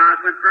 Her eyes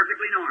went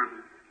perfectly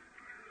normal.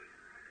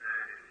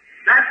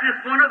 That's just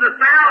one of the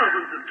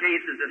thousands of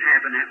cases that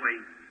happen that way.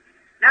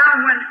 Now,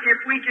 if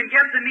we can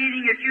get the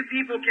meeting, if you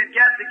people can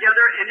get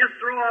together and just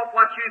throw off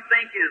what you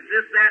think is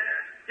this, that,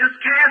 just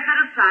cast it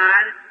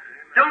aside.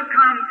 Don't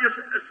come just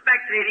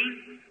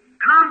spectating.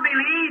 Come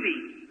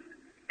believing.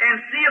 And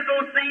see if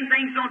those same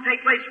things don't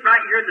take place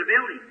right here in the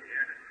building.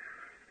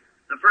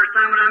 The first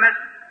time when I met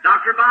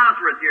Dr.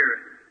 Bosworth here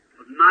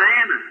was in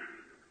Miami.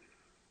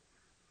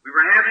 We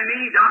were having a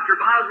meeting. Dr.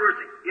 Bosworth,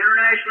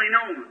 internationally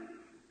known,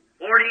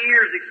 40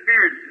 years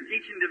experience in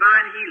teaching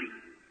divine healing.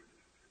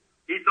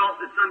 He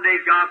thought that someday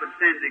God would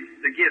send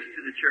the gifts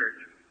to the church.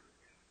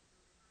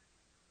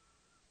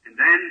 And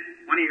then,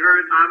 when he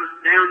heard I was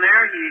down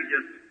there, he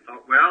just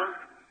thought, well,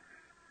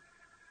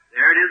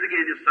 there it is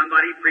again, just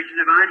somebody preaching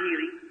divine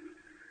healing.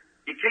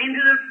 He came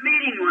to the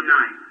meeting one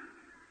night.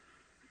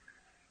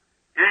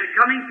 And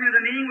coming through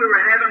the meeting, we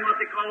were having what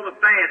they call the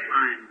fast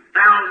line.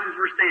 Thousands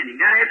were standing.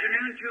 That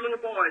afternoon, two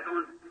little boys on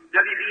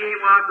WBAY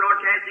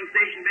broadcasting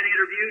station been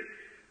interviewed,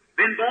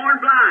 been born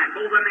blind.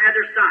 Both of them had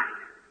their sight.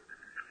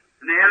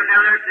 And they had them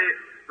down there at the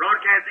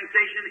broadcasting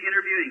station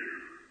interviewing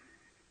them.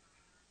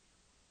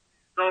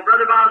 So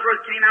Brother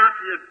Bosworth came out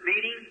to the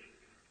meeting,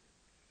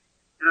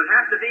 and it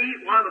had to be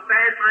while the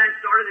fast line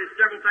started. There's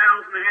several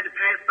thousand that had to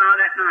pass by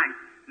that night.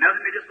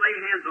 Nothing but just lay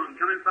hands on them,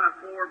 coming by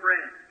for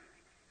bread.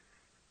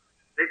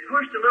 They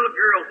pushed a little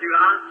girl through.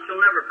 She'll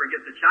never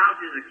forget the child.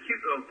 She's a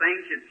cute little thing.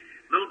 She's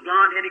a little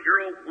blonde-headed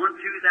girl, one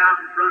tooth out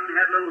in front, and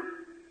had a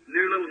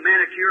new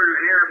manicure in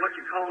her hair, what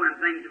you call them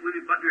things that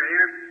women put in her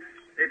hair.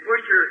 They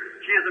pushed her.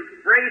 She has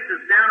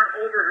braces down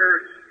over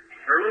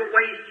her little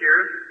waist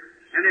here,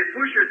 and they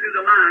push her through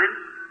the line,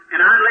 and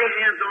I lay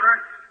hands on her.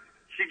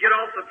 She'd get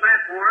off the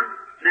platform,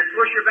 and they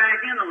push her back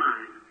in the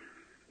line.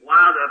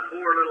 Wow, the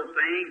poor little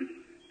thing.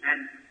 And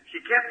she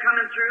kept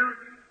coming through,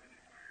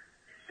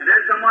 and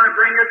then someone would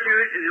bring her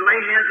through and lay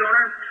hands on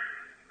her,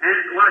 and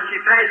while she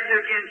passed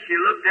through again, she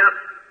looked up,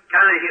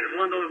 kind of hit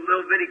one of those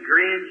little bitty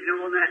grins,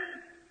 on that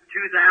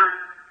tooth out.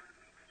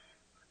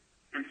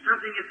 And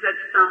something had said,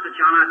 stop it,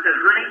 John. I said,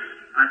 honey,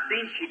 I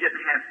seen she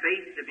didn't have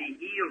faith to be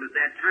healed at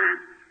that time.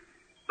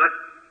 But,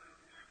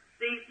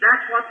 see,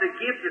 that's what the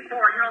gift is for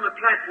here on the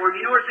platform.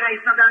 You notice how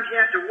sometimes you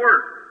have to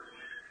work.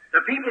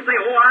 The people say,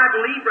 oh, I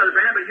believe, Brother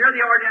Branham, but here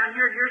they are down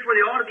here. Here's where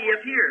they ought to be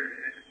up here.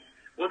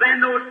 Well,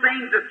 then those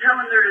things that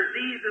tell them their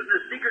diseases and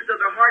the secrets of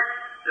their heart,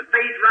 the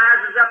faith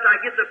rises up, and I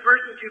get the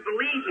person to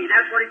believe me.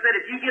 That's what he said.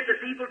 If you get the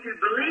people to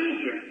believe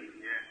you,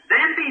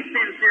 then be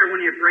sincere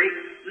when you pray.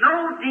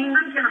 No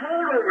demon can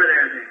hold over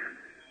there then.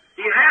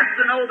 He has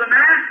to know the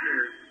Master.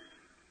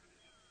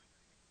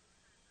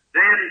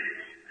 Then,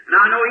 and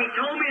I know he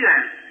told me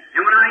that.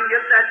 And when I can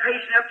get that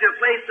patient up to a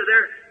place where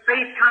their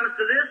faith comes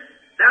to this,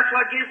 that's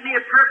what gives me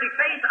a perfect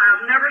faith.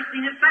 I've never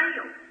seen it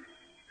fail.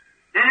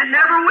 And it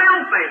never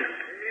will fail.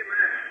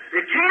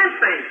 It can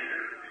fail.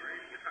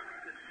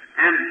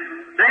 And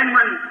then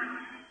when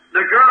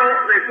the girl,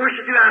 they pushed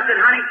her through, I said,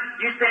 honey,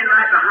 you stand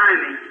right behind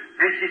me.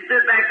 And she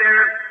stood back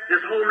there,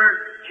 just holding her,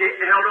 she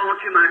held on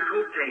to my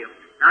coattail.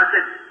 I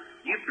said,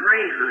 you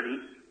pray, honey.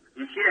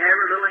 And she'd have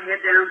her little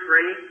head down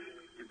praying.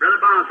 And Brother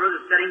Bosworth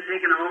was sitting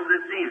taking all of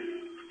this in.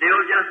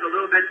 Still just a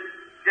little bit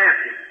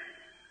skeptic.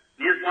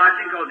 He was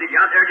watching because he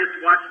got there just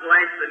to watch the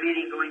last of the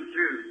meeting going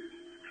through.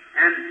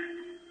 And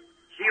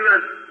it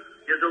was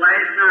the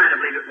last night, I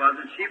believe it was,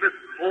 and she was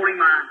holding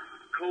my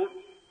coat,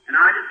 and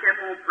I just kept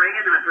on praying,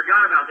 and I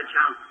forgot about the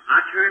child. I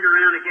turned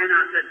around again, and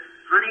I said,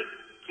 honey,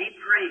 keep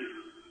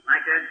praying.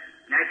 Like that,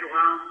 and after a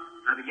while,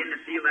 I began to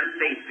feel that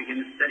faith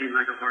begin to steady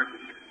like a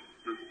heartbeat.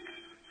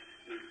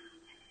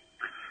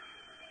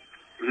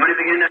 And when it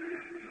began to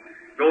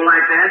go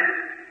like that,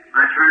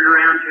 I turned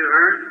around to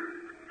her.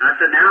 I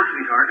said, now,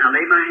 sweetheart, and I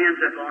laid my hands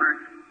up on her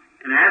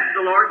and asked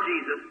the Lord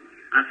Jesus.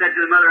 I said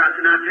to the mother, I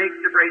said, now take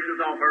the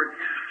braces off her.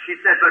 She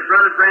said, but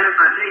Brother Branham,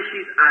 I tell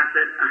you, I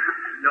said,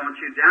 don't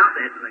you doubt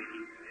that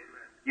lady.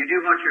 You do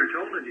what you're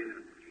told to do.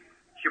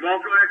 She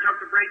walked over there and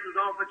took the braces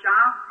off the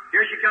child.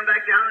 Here she come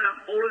back down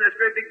and holding this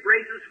great big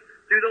braces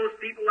through those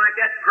people like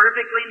that,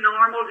 perfectly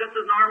normal, just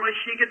as normal as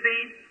she could be.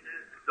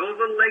 Those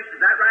little legs, is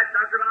that right,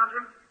 Dr.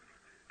 Bosworth?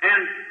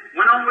 And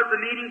went on with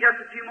the meeting just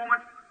a few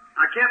moments.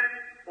 I kept,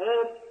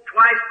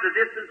 twice the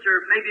distance, or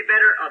maybe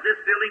better, of this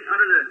building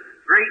under the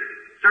great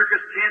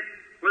circus tent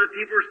where the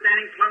people were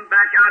standing plumb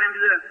back out into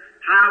the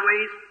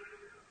highways.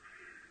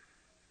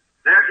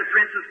 There at the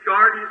Princess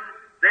Gardens,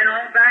 then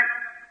on back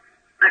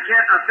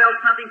I felt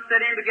something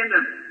set in, begin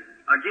to,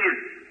 again.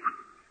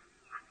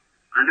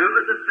 I knew it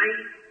was a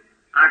face.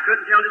 I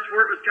couldn't tell just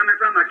where it was coming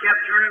from. I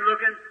kept turning,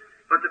 looking,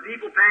 but the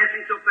people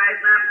passing so fast,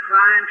 and I'm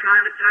crying,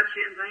 trying to touch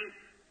it and things.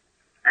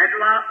 After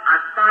a while, I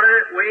spotted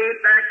it way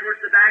back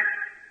towards the back,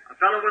 a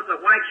fellow with a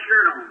white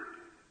shirt on.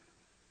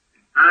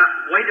 I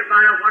waited to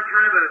find out what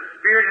kind of a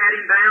spirit had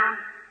him bound.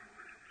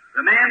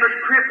 The man was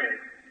crippled.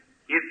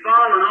 He had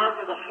fallen off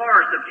of a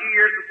horse a few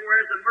years before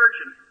as a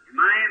merchant in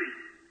Miami.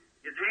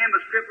 His hand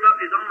was crippled up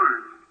his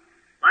arm,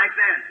 like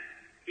that.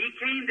 He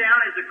came down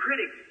as a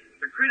critic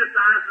to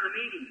criticize the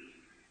meeting.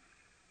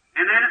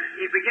 And then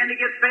he began to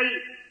get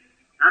faith.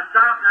 I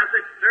stopped and I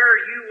said, "Sir,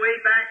 you way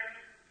back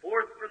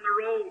forth from the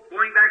road,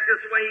 going back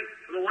this way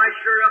with a white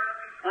shirt up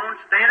on,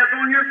 stand up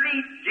on your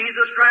feet.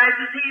 Jesus Christ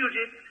has healed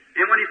you."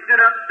 And when he stood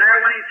up there,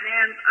 when his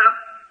hands up,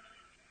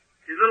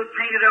 his little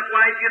painted up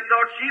wife, you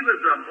thought she was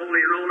a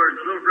holy roller, as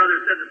the little brother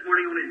said this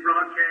morning on his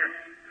broadcast.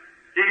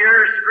 To hear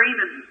her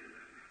screaming.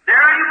 There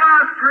he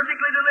was,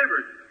 perfectly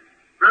delivered.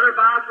 Brother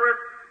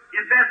Bosworth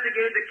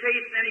investigated the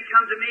case, and then he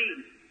come to me.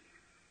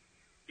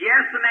 He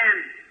asked the man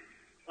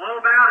all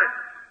about it.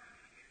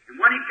 And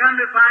when he come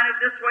to find it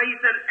this way, he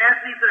said,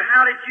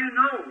 "How did you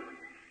know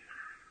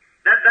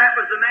that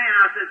was the man?"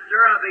 I said,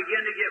 "Sir, I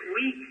began to get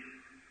weak.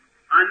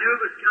 I knew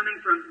it was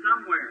coming from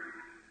somewhere."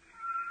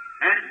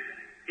 And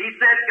he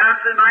said,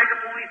 got to the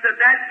microphone, he said,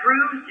 "That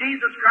proves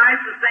Jesus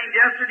Christ the same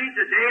yesterday,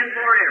 today, and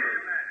forever."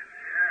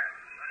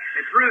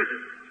 It proves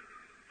it.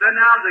 So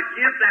now the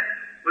gift that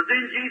was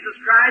in Jesus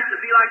Christ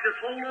would be like this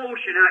whole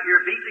ocean out here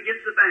beating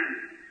against the bank.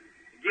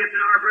 The gift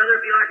in our brother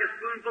would be like a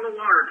spoonful of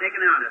water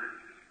taken out of it.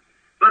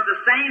 But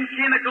the same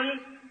chemicals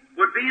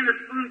would be in the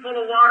spoonful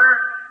of water,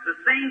 the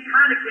same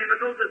kind of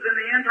chemicals as in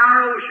the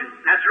entire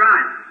ocean. That's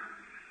right.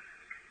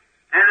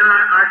 And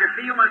I could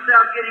feel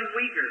myself getting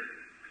weaker.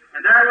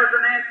 And there was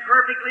a man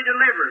perfectly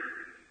delivered.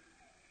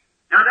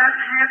 Now that's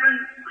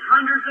happened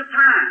hundreds of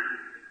times.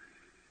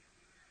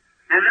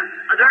 And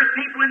there's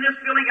people in this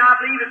building, I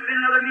believe, that's been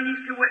in other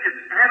meetings to witness.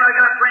 Have I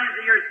got friends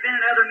in here that's been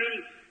in other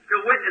meetings to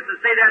witness and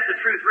say that's the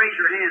truth? Raise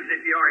your hands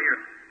if you are here.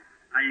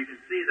 Now you can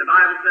see the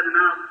Bible said the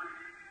mouth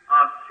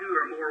of two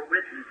or more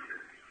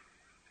witnesses.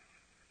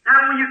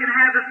 Now you can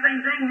have the same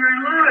thing here in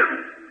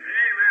Louisville.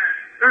 Amen.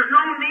 There's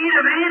no need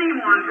of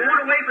anyone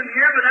going away from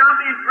here without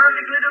being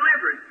perfectly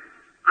delivered.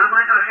 I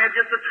might not have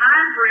just the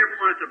time for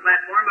everyone at the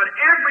platform, but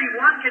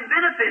everyone can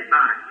benefit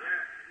by it.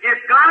 If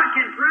God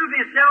can prove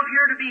Himself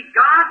here to be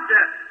God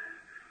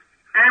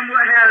and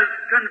has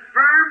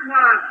confirmed what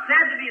I've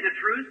said to be the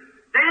truth,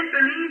 then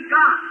believe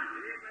God.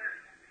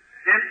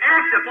 And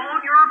act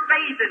upon your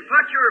faith and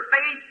put your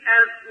faith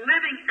as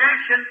living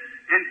action,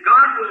 and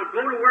God will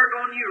go to work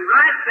on you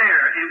right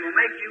there and will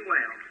make you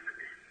well.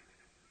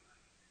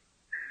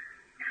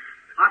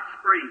 Hot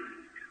Springs.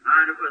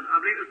 I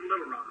believe it was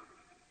Little Rock.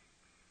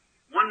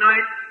 One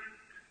night,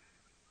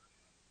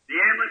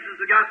 the ambulances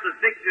had got so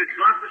thick to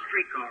block the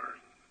streetcars.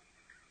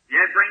 You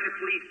had to bring the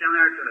police down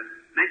there to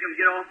make them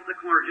get off at the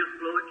corner just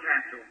below the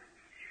Capitol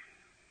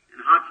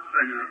in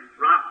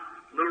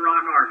Little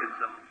Rock,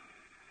 Arkansas.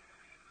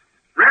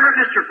 Reverend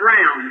Mr.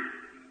 Brown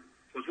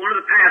was one of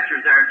the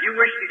pastors there. If you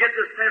wish to get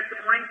this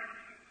testimony,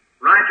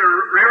 write to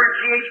Reverend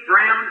G.H.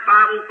 Brown,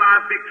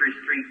 505 Victory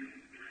Street,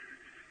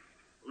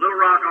 Little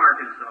Rock,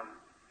 Arkansas.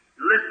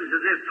 Listen to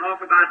this talk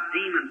about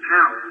demon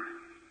power.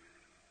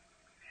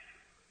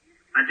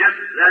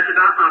 That's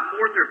about my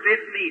 4th or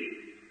 5th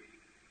meeting.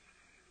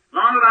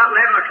 Long about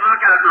 11 o'clock,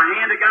 my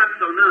hand had got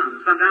so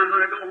numb. Sometimes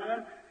when I go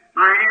home,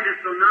 my hand is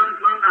so numb,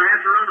 plumb, I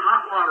have to run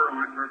hot water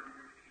on it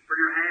for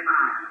your half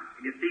hour to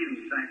get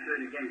feelings back to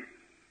it again.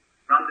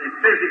 From the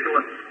physical.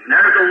 And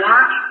there's a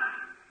watch.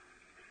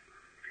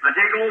 I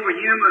take over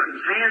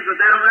human's hands with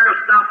that on there,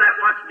 I'll stop that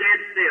watch dead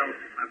still.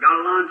 I've got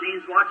a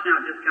Longines watch now,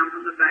 just come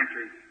from the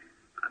factory.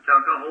 I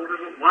took a hold of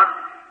it. What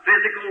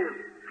physical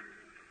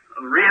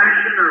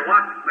reaction or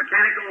what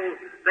mechanical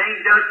thing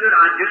does to it,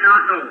 I do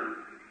not know.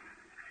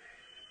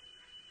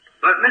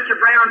 But Mr.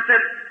 Brown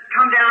said,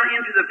 "Come down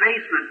into the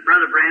basement,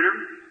 Brother Branham,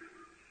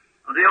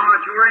 of the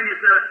auditorium." He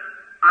said,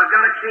 "I've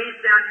got a case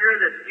down here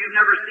that you've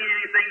never seen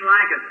anything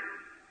like it."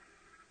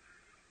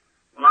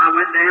 Well, I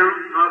went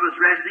down while I was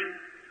resting.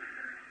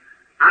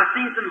 I've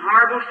seen some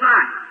horrible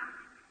sights,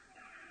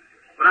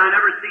 but I've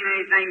never seen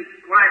anything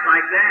quite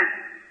like that.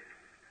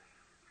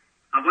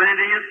 I went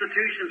into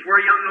institutions where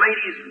young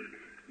ladies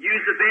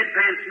used the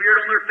bedpan smeared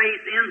on their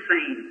face,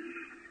 insane.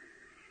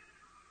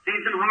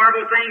 Seen some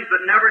horrible things,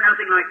 but never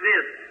nothing like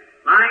this.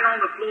 Lying on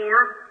the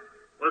floor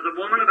was a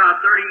woman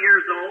about 30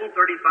 years old,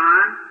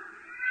 35,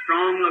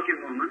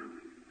 strong-looking woman.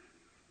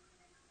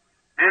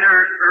 And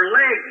her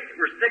legs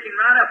were sticking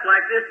right up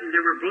like this, and they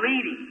were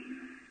bleeding.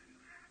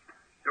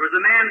 There was a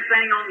man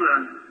standing on the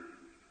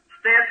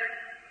steps,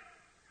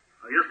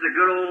 just a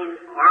good old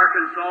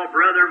Arkansas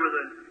brother with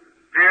a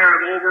pair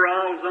of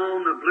overalls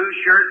on, a blue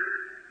shirt.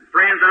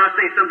 Friends, I'll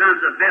say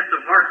sometimes the best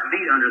of hearts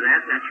beat under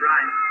that. That's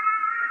right.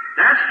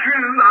 That's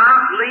true.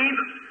 I believe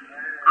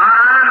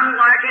I don't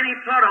like any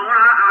put on.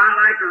 I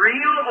like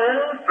real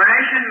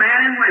old-fashioned men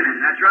and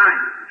women. That's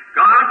right.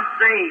 God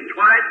saved,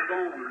 twice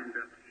born.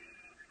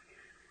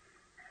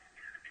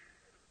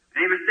 And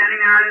he was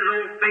standing there in his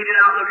old faded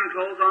out looking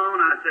clothes on.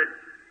 I said,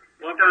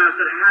 walked on, I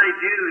said, how do you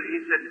do? And he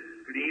said,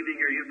 good evening,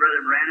 are you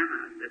Brother Branham?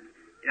 I said,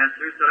 yes,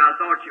 sir. Said, I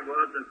thought you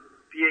was. The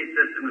PA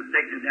system was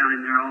taking it down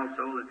in there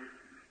also. It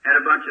had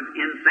a bunch of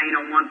insane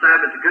on one side,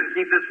 but they couldn't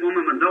keep this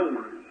woman with no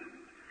one.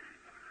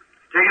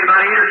 Taking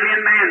about 8 or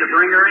 10 men to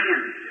bring her in.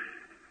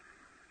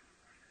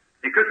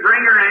 They couldn't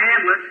bring her in an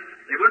ambulance.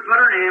 They wouldn't put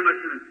her in an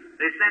ambulance. And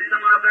they sent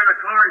someone up there in a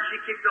car, and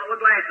she kicked all the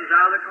glasses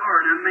out of the car,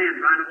 and that man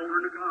trying to hold her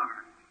in the car.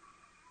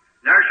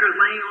 There she was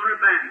laying on her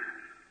back.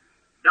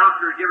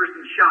 Doctor would give her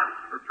some shots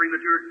for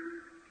premature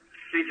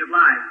change of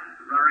life.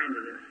 Run her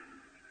into this.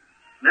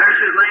 There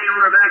she was laying on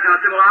her back. I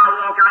said, well,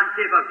 I'll walk out and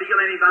see if I feel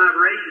any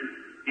vibration.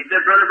 He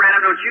said, Brother Branham,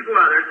 don't you go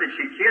out there. I said,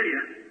 she'd kill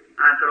you.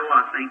 I said, oh,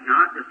 I think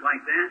not, just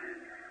like that.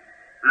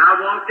 And I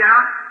walked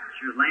out.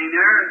 She was laying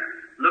there,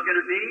 looking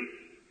at me,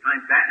 kind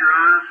of batting her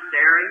eyes,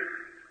 staring.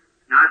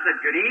 And I said,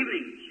 good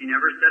evening. She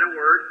never said a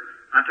word.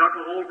 I took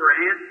a hold of her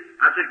hand.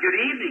 I said, good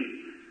evening.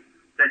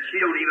 Said, she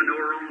don't even know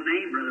her own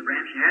name, Brother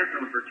Branham. She has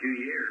known for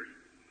 2 years.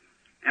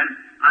 And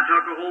I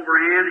took a hold of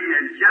her hand,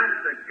 and just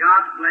the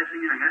God's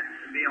blessing, I had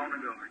to be on the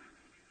guard.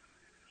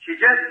 She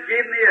just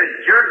gave me a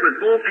jerk with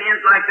both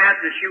hands like that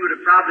she would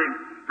have probably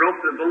broke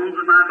the bones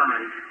of my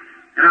body.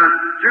 And I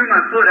threw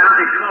my foot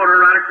out and caught her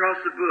right across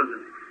the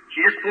bosom.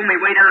 She just pulled me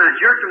way down. I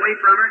jerked away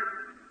from her.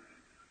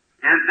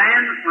 And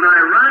then, when I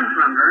run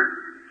from her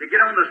to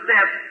get on the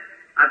steps,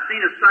 I've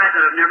seen a sight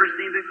that I've never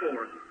seen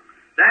before.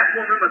 That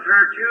woman with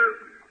her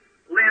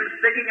 2 limbs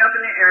sticking up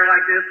in the air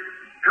like this,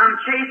 come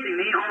chasing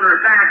me on her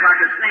back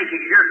like a snake. You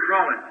can hear her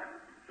crawling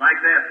like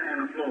that on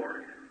the floor.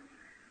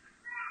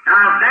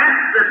 Now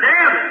that's the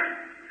devil.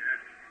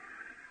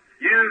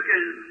 You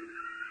can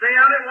say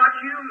of it what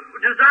you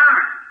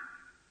desire.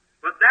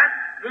 But that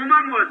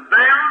woman was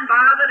bound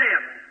by the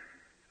devil.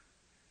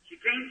 She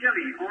came to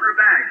me on her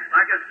back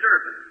like a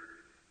serpent.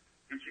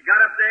 And she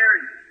got up there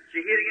and she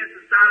hit against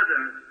the side of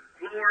the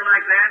floor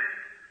like that.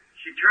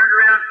 She turned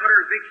around, put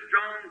her big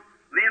strong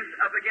limbs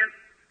up against,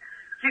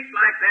 kicked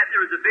like that.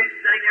 There was a bench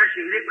sitting there.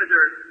 She hit it with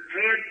her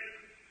head.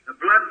 The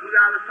blood flew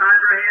out of the side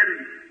of her head,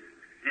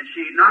 and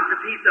she knocked a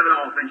piece of it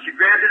off. And she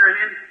grabbed it in her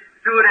hand,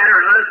 threw it at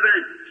her husband,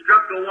 and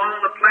struck the wall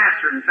of the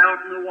plaster and fell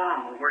from the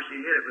wall where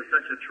she hit it with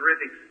such a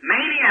terrific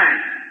maniac.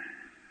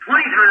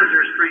 20 times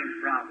her strength,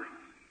 probably.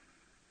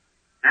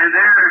 And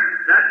there,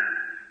 that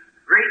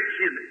great,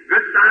 she's a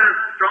good-sized,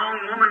 strong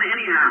woman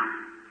anyhow.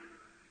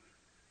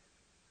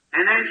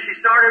 And then she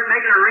started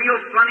making a real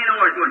funny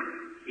noise, going,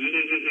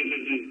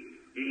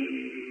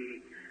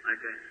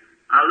 like that.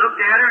 I looked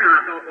at her and I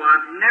thought, well,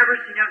 I've never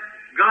seen that.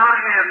 God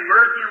have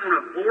mercy on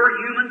a poor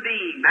human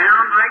being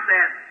bound like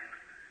that.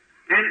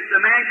 And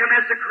the man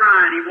commenced to cry,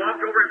 and he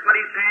walked over and put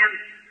his hands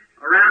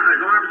around,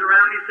 his arms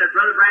around me, and said,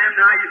 Brother Branham,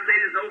 now you say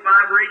there's no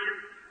vibration.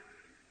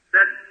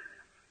 Said,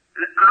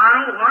 I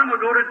don't know what I'm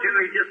going to do.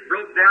 He just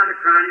broke down to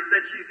crying. He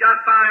said, she's got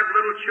 5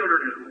 little children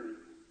at home.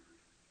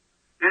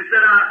 And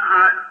said,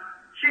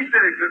 she's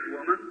been a good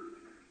woman.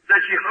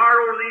 Said she hard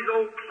over these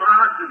old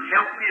clods and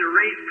helped me to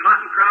raise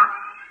cotton crops.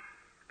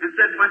 And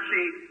said when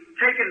she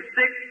taken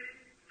sick,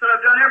 said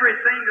I've done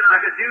everything that I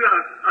could do.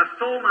 I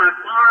sold my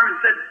farm and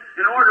said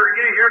in order to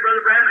get here,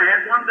 Brother Branham, I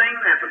had one thing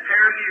left, a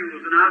pair of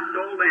mules, and I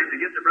sold them to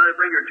get the brother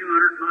bring her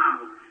 200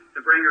 miles to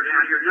bring her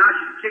down here. Now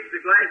she's kicked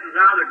the glasses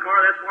out of the car.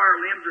 That's why her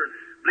limbs are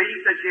bleeding.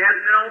 Said she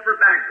hasn't been off her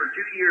back for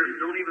 2 years and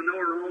don't even know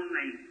her own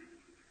name.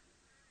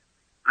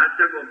 I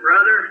said, well,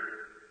 brother,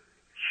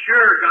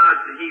 sure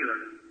God's the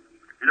healer.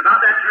 And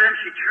about that time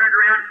she turned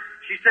around.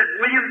 She said,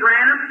 William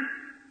Branham,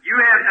 you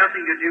have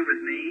nothing to do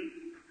with me.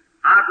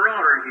 I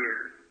brought her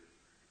here.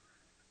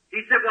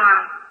 He said,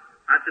 well,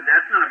 I said,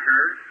 that's not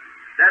her.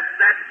 That's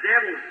that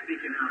devil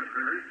speaking out of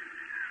her.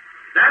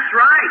 That's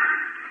right.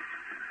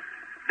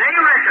 They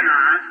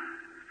recognize.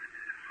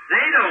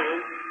 They know.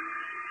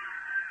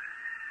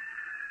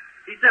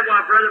 He said,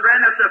 well, Brother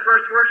Branham, that's the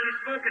first word she's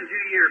spoken to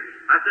you.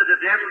 I said, the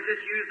devil's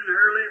just using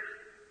her lips.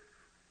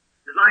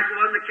 It's like it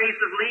was in the case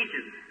of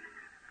Legion.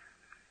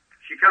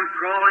 She come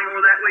crawling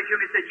over that way to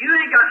me and said, you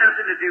ain't got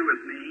nothing to do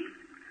with me.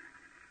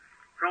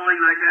 Crawling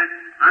like that.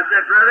 I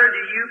said, brother,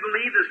 do you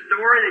believe the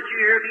story that you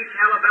hear me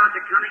tell about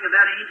the coming of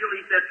that angel?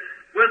 He said,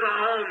 with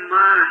all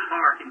my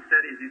heart, he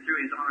said as he threw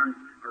his arms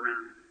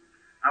around her.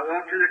 I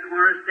walked to the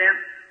corner step,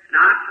 and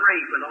I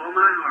prayed with all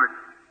my heart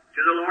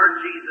to the Lord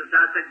Jesus.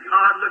 I said,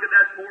 God, look at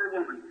that poor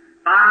woman.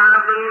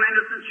 5 little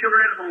innocent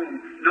children at home.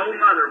 No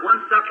mother,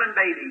 1 suckling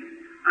baby.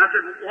 I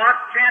said, what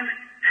can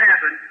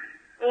happen?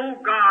 Oh,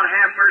 God,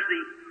 have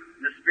mercy.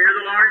 And the Spirit of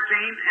the Lord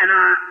came, and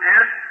I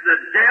asked the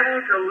devil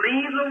to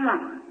leave the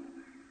woman.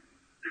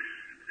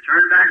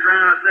 Turned back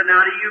around, I said,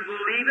 now do you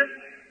believe it?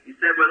 He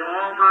said, with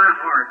all my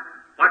heart.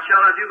 What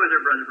shall I do with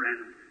her, Brother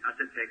Branham? I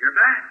said, take her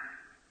back.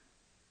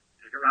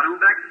 Take her right on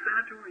back to the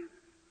sanatorium.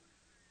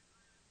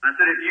 I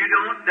said, if you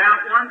don't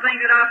doubt one thing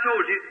that I've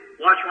told you,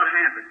 watch what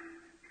happened.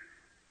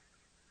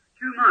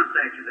 2 months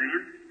after then,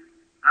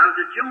 I was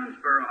at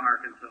Jonesboro,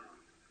 Arkansas.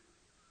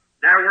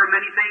 There were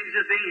many things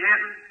that's being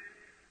happened.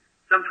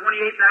 Some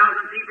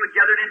 28,000 people had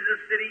gathered into the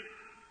city.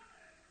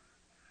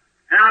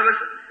 And I was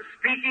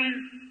speaking,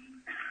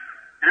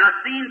 and I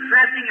seen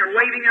pressing or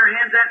waving her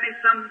hands at me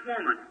some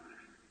woman.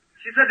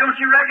 She said, "Don't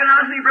you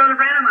recognize me, Brother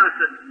Branham?" I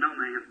said, "No,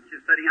 ma'am." She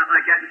was sitting out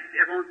like that, and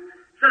everyone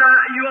said,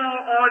 "You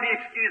all of you,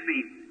 excuse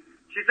me."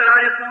 She said,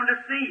 "I just wanted to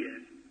see you."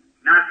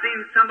 And I seen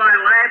somebody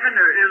laughing,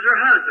 it was her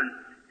husband.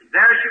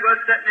 There she was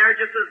sitting there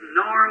just as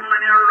normal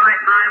and in her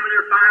right mind with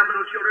her 5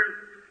 little children,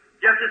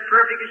 just as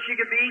perfect as she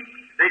could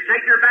be. They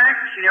take her back.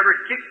 She never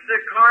kicked the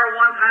car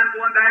one time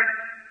going back.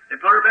 They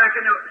put her back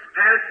in the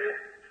padded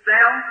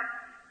cell.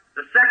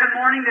 The second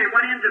morning they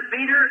went in to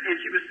feed her, and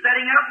she was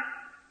setting up.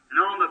 And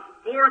on the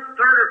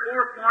third or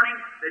fourth morning,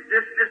 they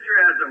dismissed her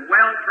as a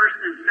well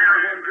person and sent her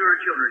home to her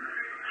children.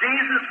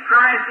 Jesus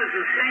Christ is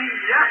the same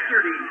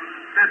yesterday,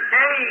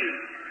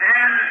 today,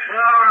 and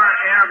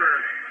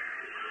forever.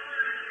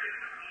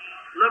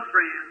 Look,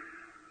 friends,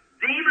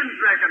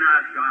 demons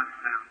recognize God's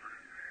power.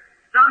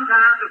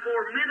 Sometimes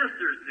before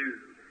ministers do.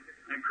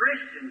 And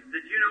Christians,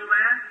 did you know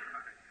that?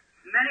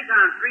 Many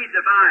times read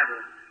the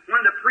Bible.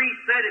 When the priest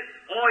said it,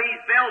 "Oh,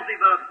 he's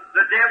Beelzebub,"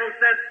 the devil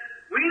said,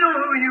 "We know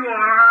who you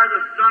are,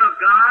 the Son of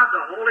God,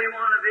 the Holy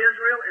One of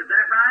Israel." Is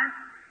that right?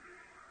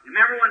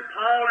 Remember when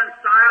Paul and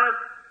Silas,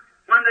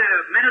 when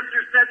the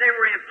ministers said they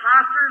were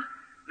imposters,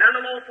 that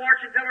little old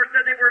fortune teller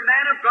said they were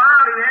men of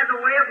God who had the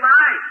way of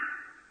life.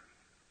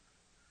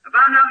 If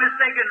I'm not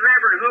mistaken,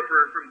 Reverend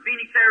Hooper from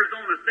Phoenix,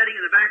 Arizona, sitting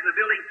in the back of the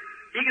building,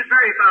 he could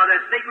verify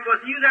that statement.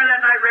 Was you there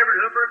that night,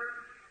 Reverend Hooper?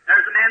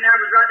 There's a man there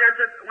who was right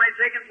there when it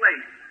taken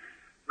place.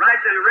 Right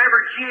to the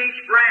Reverend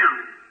G.H.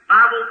 Brown,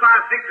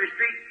 505 Victory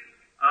Street,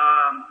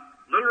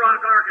 Little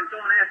Rock, Arkansas,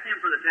 and asked him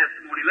for the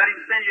testimony. Let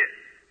him send you,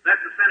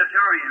 let the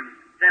sanitarium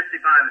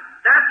testify.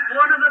 That's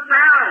one of the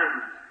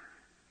thousands.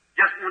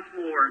 Just once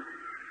more.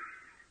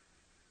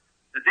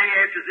 The day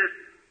after this,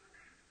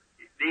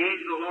 the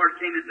angel of the Lord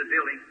came into the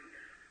building,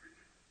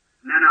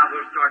 and then I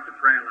will start the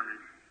prayer line.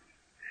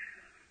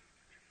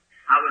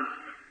 I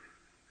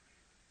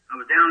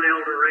was down to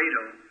El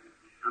Dorado.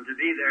 I'm to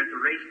be there at the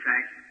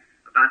racetrack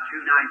about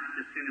 2 nights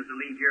as soon as I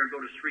leave here, go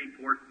to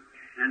Shreveport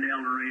and to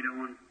El Dorado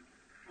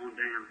on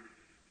down.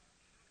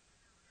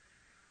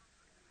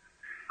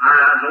 I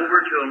was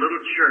over to a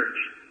little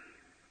church.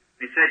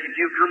 They said, "If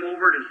you come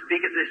over to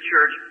speak at this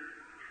church,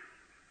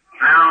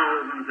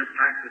 thousands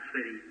attack the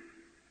city."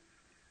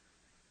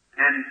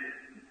 And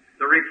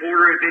the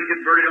reporter had been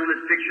converted on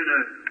this picture,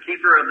 the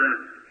keeper of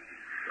the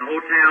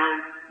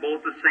hotel,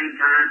 both at the same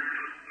time.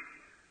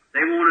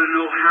 They wanted to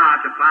know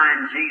how to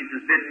find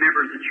Jesus. Been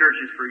members of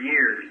churches for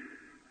years.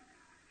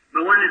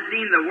 But when they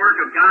seen the work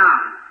of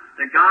God,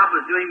 that God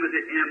was doing with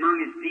it among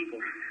His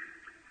people,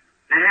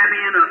 they had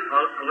me in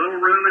a little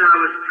room and I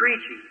was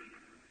preaching.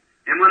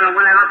 And when I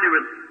went out, there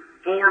was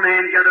 4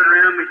 men gathered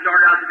around. We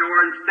started out the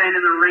door and standing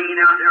in the rain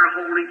out there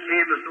holding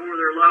canvas over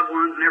their loved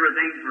ones and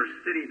everything for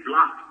city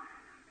blocks.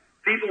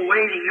 People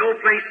waiting, no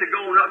place to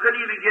go,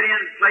 couldn't even get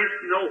in, place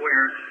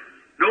nowhere.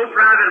 No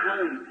private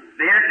homes.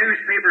 They had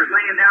newspapers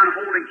laying down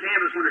holding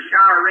canvas when a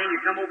shower rain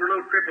had come over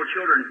little crippled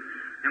children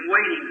and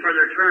waiting for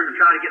their turn to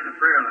try to get in the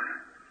prayer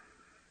line.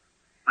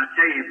 I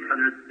tell you,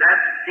 brother,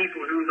 that's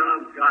people who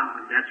love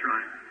God. That's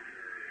right.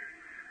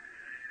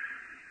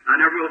 I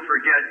never will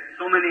forget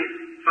so many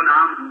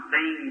phenomenal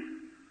things,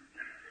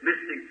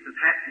 mystics have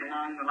happened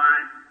along the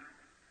line.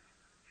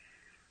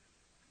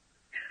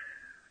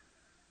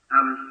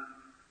 I was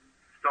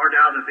started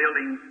out of the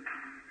building,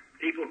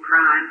 people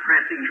crying,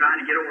 pressing, trying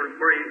to get over to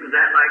where he was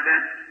at like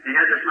that. They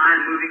had this line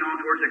moving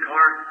on towards the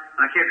car.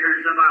 I kept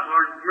hearing somebody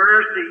holler,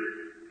 "Mercy,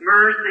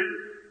 mercy,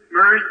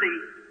 mercy."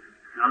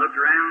 And I looked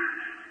around.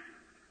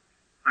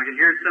 I could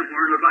hear it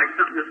somewhere. It looked like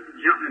something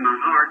just jumped in my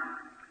heart.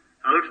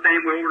 I looked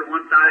standing way over to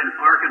one side in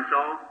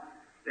Arkansas.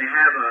 They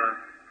have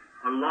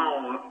a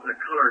law, the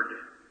colored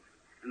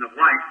and the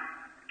white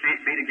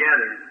can't be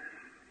together.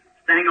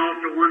 Standing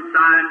off to one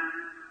side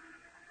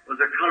was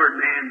a colored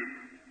man,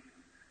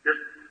 just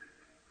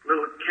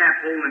little cap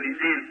holding in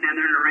his hand, standing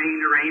there in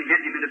the rain,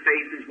 hitting him in the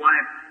face, and his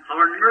wife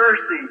hollering,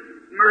 "Mercy,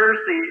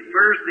 mercy,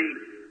 mercy."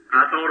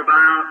 I thought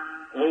about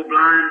old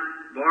blind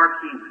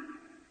Bart Heeman.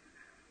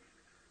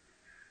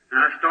 And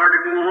I started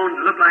to go on.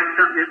 It looked like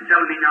something just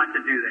telling me not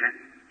to do that.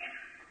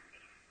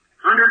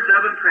 Hundreds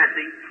of them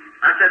pressing.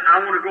 I said, "I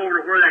want to go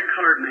over to where that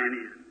colored man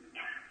is."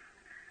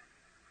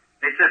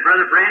 They said,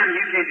 "Brother Branham,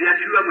 you can't do that."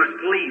 2 of them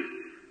was police.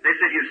 They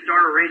said, "You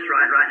start a race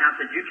right now." I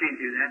said, "You can't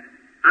do that."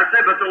 I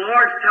said, "But the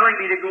Lord's telling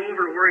me to go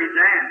over to where He's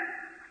at."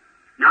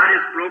 And I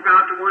just broke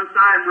out to one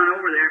side and went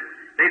over there.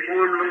 They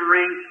formed a little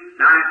ring.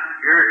 Now,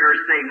 her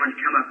say when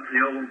she come up,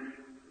 the old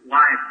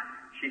wife,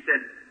 she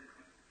said,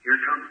 "Here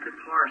comes the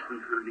parson,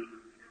 honey."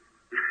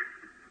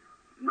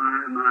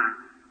 My.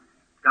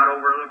 Got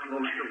over a little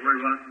close to where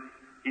he was.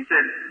 He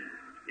said,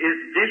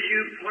 "Is this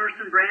you,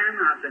 Parson Branham?"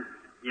 I said,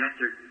 "Yes,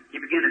 sir." He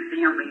began to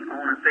feel me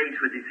on the face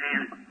with his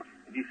hand.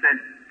 And he said,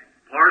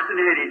 "Parson,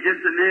 had you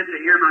just a minute to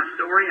hear my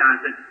story?"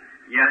 I said,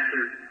 "Yes,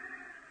 sir."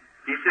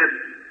 He said,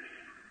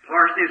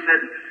 "Parson," he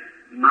said,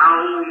 "my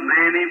old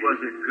mammy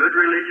was a good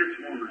religious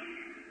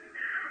woman.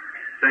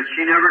 Said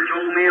she never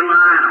told me a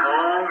lie in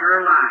all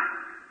her life.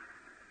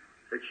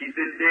 Said she's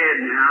been dead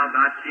now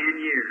about 10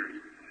 years.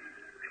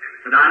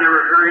 Said I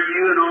never heard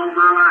you in all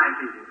my life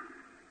either.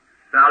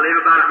 Said I live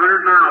about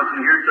 100 miles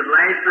from here. Said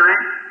last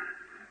night,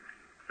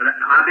 said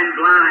I've been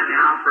blind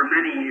now for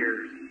many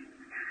years.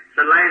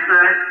 Said last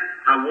night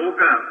I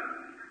woke up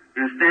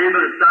and standing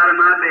by the side of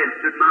my bed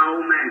stood my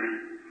old mammy.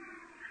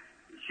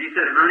 She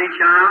said, honey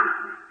child,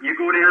 you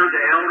go down to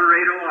El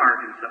Dorado,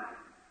 Arkansas,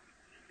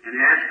 and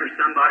ask for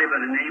somebody by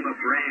the name of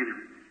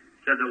Branham.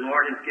 Said the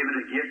Lord has given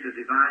a gift of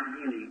divine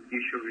healing. You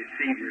shall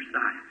receive your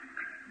sight.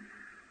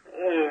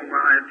 Oh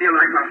my, I feel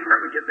like my heart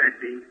would get that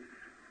beat.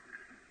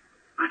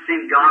 I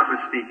seen God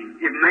was speaking.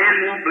 If man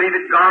won't believe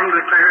it, God will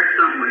declare it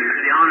somewhere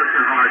to the honest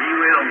in heart. He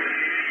will.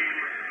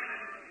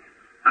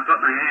 I put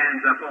my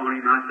hands up on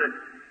him. I said,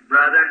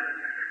 brother,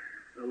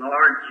 the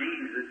Lord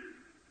Jesus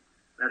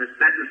that has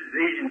sent this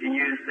vision to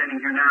you is sending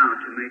here now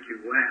to make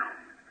you well.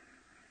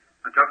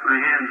 I took my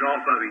hands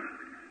off of him.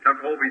 Took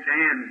hold of his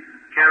hand.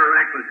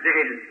 Cataract was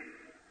dead.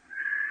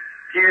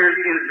 Tears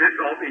began to drip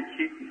off his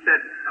cheek. He said,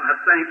 I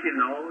thank you,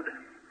 Lord.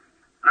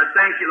 I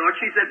thank you, Lord.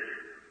 She said,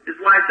 his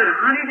wife said,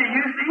 honey, do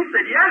you see? He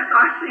said, yes,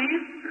 I see.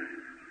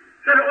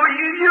 Said, oh,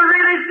 you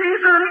really see,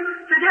 honey?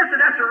 Said, yes,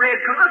 that's a red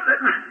car. Said,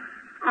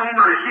 oh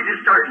my, she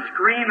just started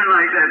screaming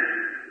like that.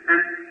 And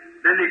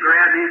then they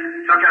grabbed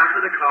me, took out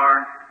to the car.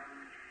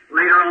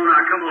 Later on,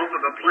 I come off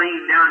of a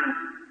plane down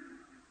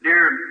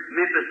near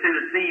Memphis,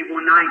 Tennessee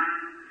one night.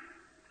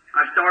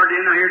 I started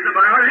in, I hear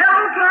somebody, oh, hello,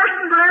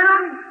 Parson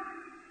Brown.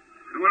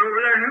 I went over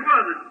there, and who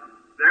was it?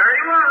 There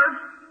he was.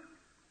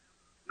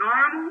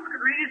 Normal, could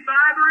read his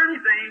Bible or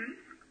anything.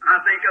 I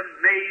think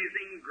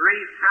amazing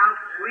grace, how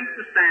sweet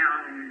the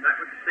sound that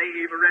would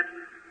save a wretch.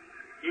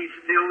 He's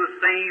still the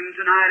same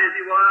tonight as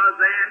he was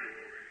then.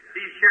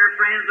 These here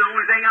friends, the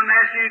only thing I'm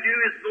asking you to do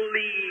is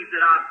believe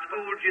that I've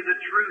told you the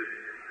truth.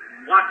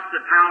 Watch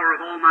the power of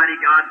Almighty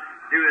God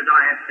do as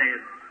I have said.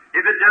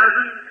 If it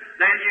doesn't,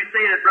 then you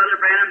say that Brother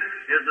Branham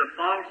is a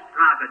false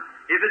prophet.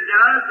 If it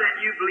does, then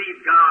you believe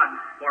God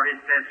for his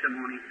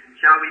testimony.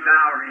 Shall we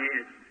bow our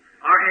heads?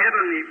 Our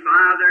Heavenly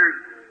Father,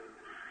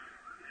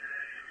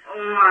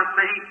 oh, I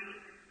think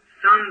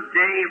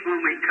someday when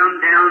we come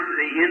down to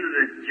the end of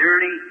the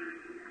journey,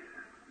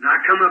 and I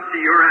come up to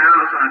your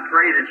house, I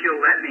pray that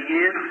you'll let me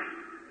in.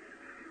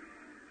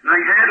 And I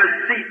have a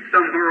seat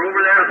somewhere over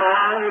there with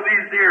all of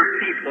these dear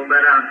people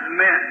that I've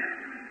met.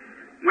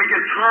 We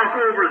can talk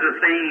over the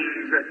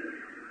things,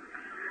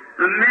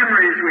 the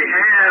memories we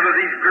have of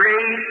these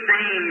great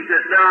things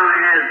that Thou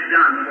hast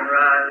done for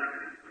us.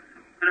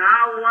 And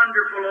how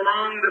wonderful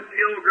along the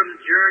pilgrim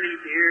journey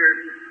here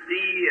to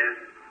see you.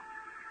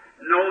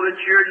 Know that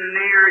you're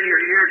near and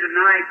you're here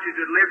tonight to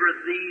deliver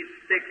these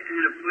sick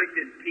and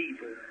afflicted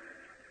people.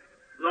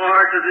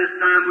 Lord, to this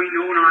time we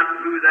know not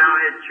who Thou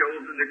hast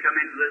chosen to come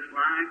into this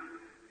life.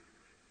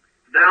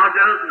 Thou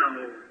dost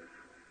know.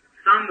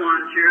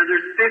 Someone here,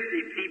 there's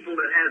 50 people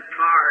that has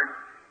cards.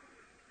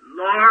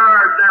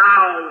 Lord,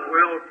 Thou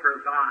will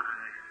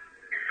provide.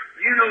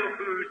 You know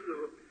who's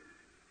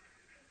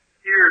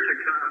here to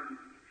come,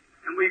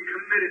 and we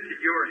commit it to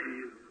your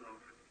hands,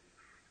 Lord.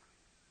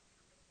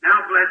 Now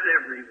bless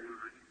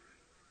everyone.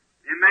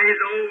 And may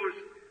those,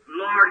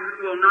 Lord,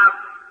 who will not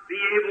be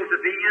able to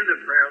be in the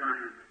prayer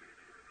line,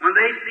 when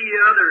they see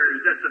others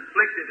that's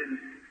afflicted and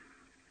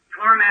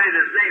tormented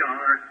as they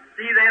are,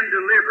 see them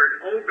delivered.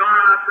 Oh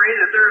God, I pray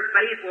that their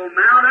faith will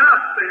mount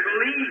up and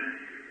believe.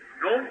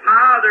 Oh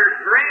Father,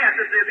 grant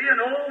that there be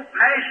an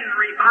old-fashioned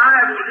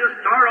revival just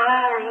start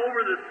all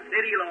over the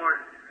city, Lord.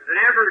 That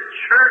every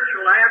church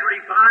will have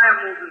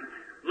revivals and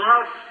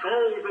lost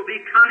souls will be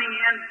coming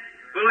in,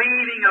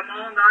 believing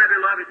upon Thy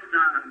beloved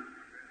Son.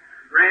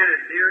 Grant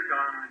it, dear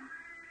God.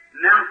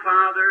 Now,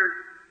 Father,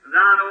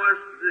 Thou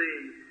knowest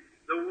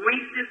the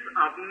weakness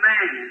of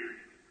man,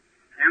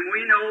 and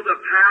we know the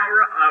power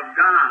of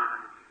God.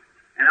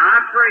 And I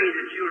pray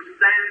that You'll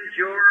send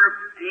Your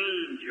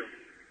angel,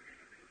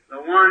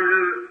 the one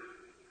who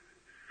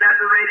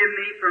separated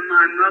me from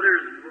my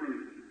mother's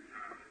womb,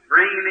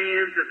 bring me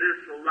into this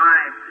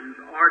life and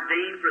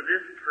ordained for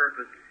this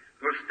purpose,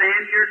 will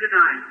stand here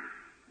tonight.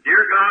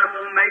 Dear God,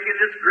 upon making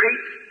this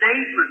great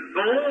statement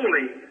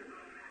boldly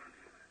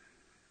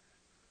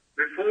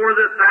before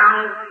the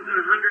thousands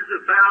and hundreds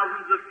of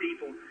thousands of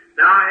people,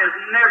 Thou hast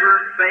never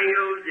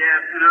failed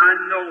yet, and I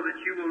know that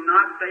You will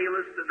not fail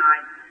us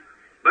tonight.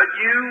 But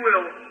You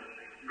will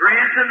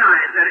grant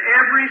tonight that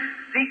every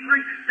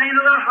secret sin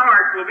of the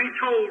heart will be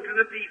told to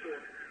the people.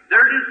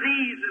 Their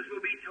diseases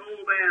will be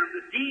told them,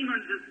 the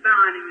demons is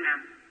binding them,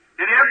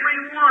 and every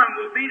one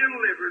will be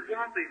delivered,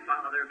 won't they,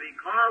 Father?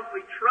 Because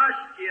we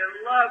trust You,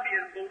 love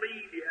You, and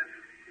believe You,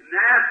 and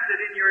ask it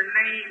in Your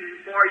name and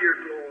for Your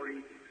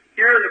glory.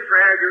 Hear the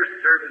prayer of Your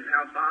servant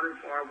now, Father,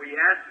 for we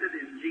ask it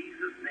in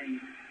Jesus'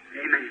 name.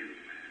 Amen.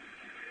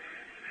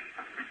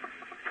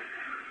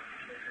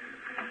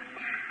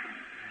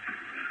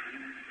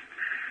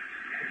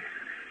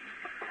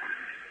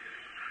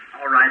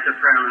 All right, the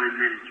prayer line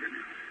manager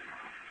now.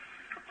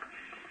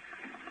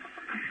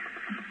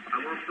 I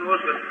want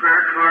those with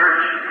prayer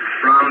cards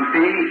from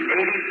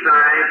B85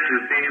 to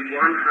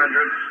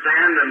B100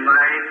 stand in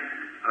line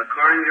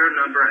according to your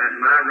number at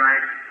my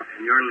right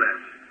and your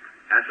left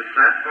at the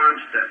platform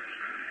steps.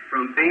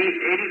 From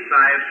B85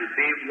 to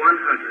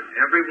B100.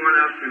 Everyone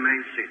else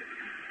remains seated.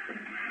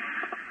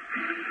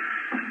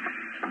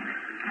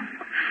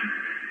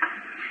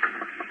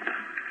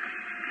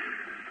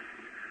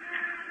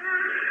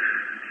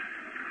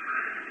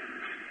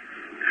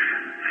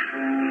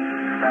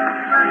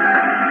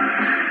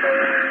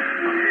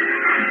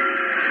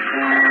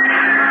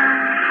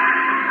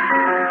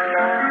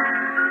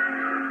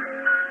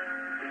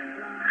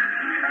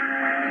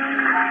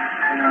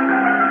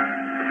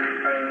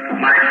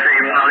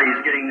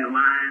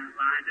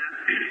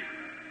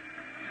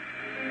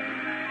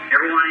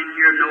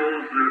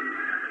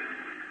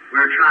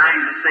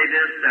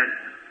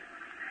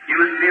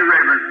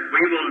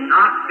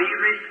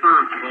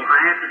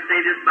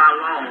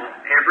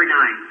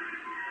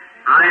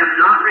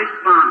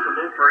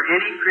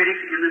 Any critic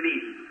in the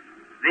meeting.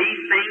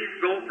 These things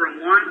go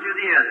from one to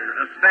the other,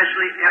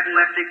 especially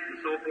epileptics and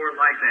so forth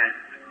like that.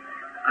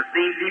 I've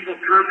seen people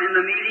come in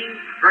the meeting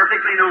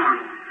perfectly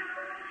normal.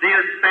 See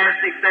a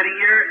spastic sitting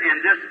here, and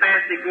this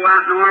spastic go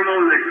out normal,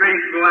 and the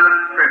critics go out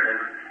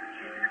crippled.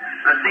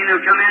 I've seen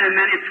them come in, and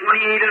many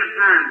 28 at a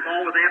time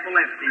fall with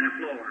epilepsy in the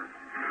floor.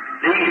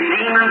 These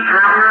demon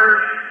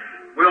powers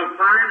will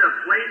find a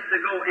place to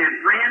go, and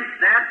friends,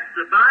 that's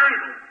the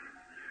Bible.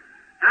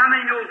 How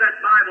many knows that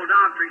Bible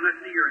doctrine? Let's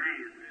see your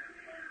hands.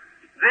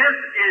 This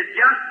is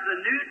just the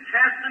New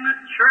Testament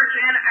church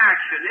in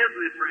action,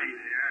 isn't it,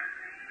 friends?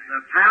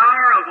 The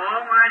power of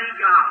Almighty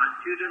God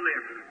to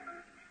deliver.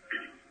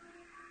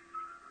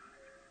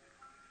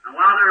 Now,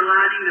 while they're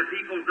lining the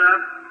peoples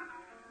up,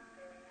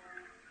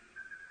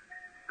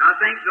 I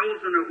think those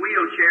in the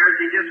wheelchairs,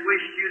 they just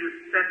wish you to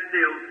sit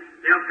still.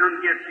 They'll come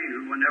get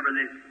you when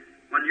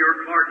your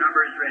card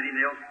number is ready,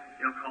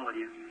 they'll call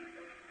you.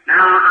 Now,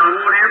 I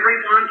want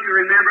everyone to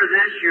remember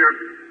this.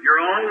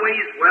 You're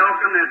always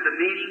welcome at the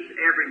meetings,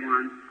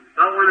 everyone.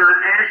 But when I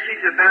ask you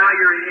to bow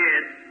your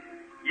head,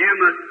 you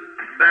must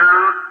bow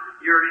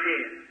your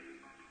head.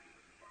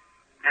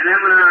 And then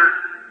when I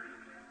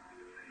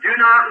do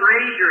not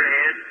raise your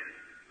head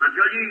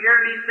until you hear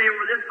me say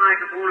over this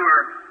microphone or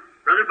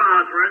Brother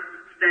Bosworth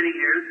standing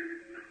here,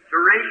 to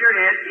raise your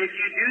head. If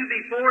you do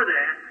before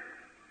that,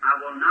 I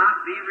will not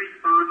be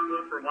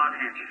responsible for what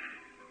happens.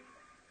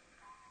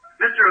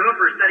 Mr.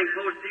 Hooper, sitting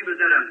close, he was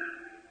at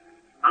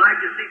I like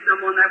to see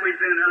someone that way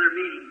in another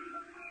meeting.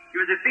 He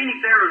was in Phoenix,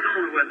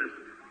 Arizona with us.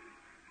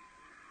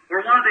 Where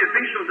one of the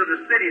officials of the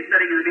city is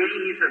sitting in the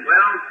meeting, he said,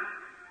 well,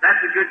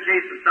 that's a good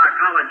case of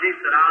psychology. He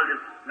said, I'll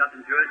just,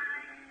 nothing to it.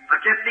 I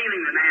kept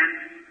feeling the man.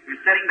 He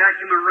was sitting back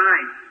to my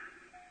right.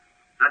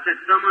 I said,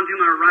 someone to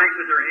my right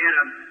with their head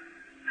up.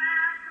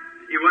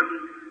 He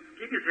wouldn't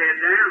keep his head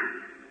down.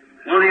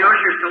 One of the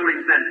ushers told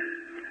him, said,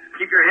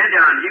 keep your head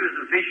down. He was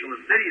an official of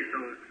the city, so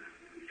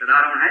he said, I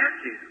don't have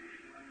to.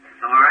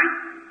 All right.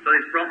 So they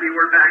brought me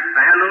word back.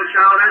 I had a little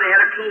child there. They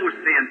had a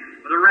clothespin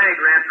with a rag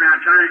wrapped around,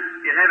 trying to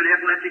get having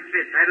epileptic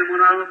fits. Having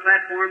one on the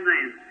platform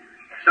then.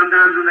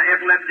 Sometimes when the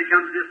epilepsy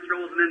comes, it just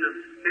throws them into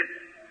fits.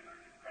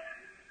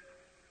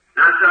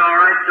 And I said, all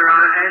right, sir,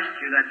 I asked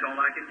you. That's all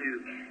I can do.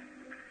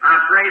 I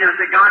prayed. I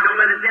said, God,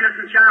 don't let this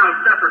innocent child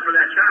suffer for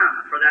that child,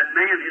 for that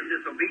man, his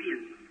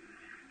disobedience.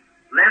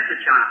 Left the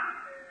child.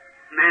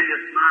 The man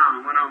just smiled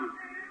and went on.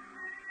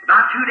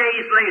 About 2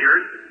 days later,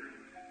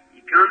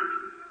 he comes,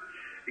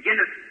 began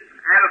to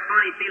have a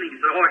funny feeling. He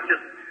said, oh, it's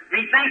just me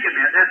thinking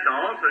that, that's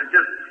all. So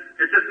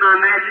it's just my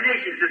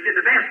imagination. It's just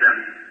getting the best of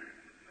me.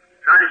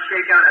 Try to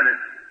shake out of it.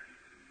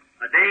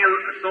 A day or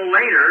so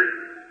later,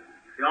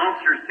 the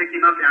officers picked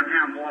him up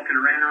downtown, walking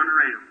around and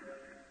around.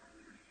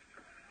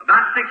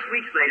 About 6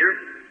 weeks later,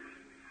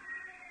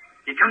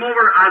 he come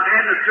over. I was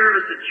having a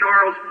service at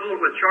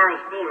with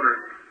Charles Fuller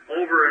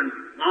over in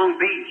Long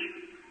Beach.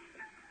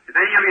 If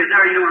any of you was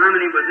there, you know how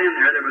many was in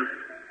there. There was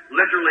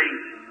literally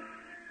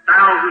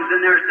thousands in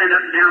there standing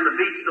up and down the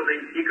beach, so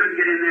he couldn't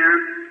get in there.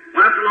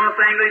 Went up to Los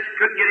Angeles,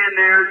 couldn't get in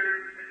there.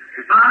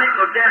 And finally,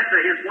 Odessa,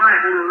 his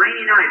wife, on a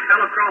rainy night,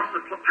 fell across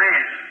the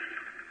path.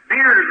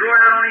 Beard grew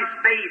out on his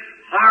face,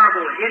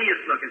 horrible,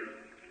 hideous looking.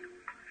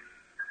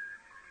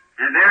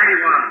 And there he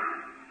was.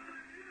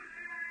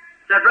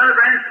 Said, Brother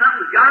Brandon,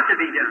 something's got to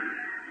be done.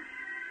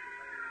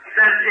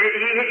 Said,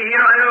 he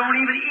don't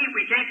even eat.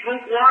 We can't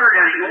poke water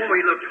down him. Oh,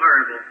 he looked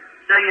horrible.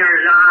 Sitting there,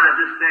 his eyes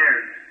just there.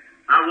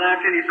 I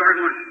walked in, he started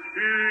going,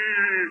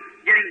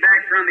 getting back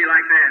from me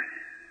like that.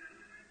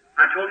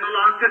 I told him to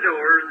lock the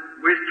doors.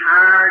 We was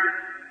tired.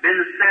 Been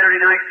the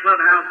Saturday night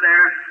clubhouse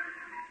there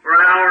for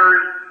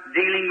hours,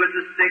 dealing with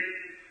the sick.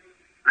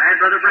 I had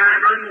Brother Brown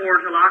and Brother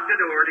Moore to lock the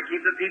door to keep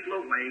the people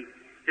away.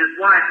 His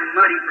wife was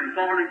muddy from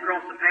falling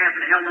across the path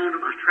and held on to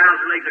my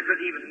trouser legs. I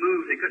couldn't even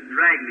move. They couldn't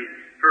drag me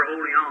for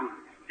holding on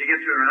to get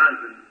to her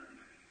husband.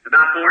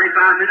 About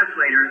 45 minutes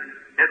later,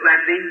 it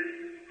left him.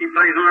 He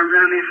put his arms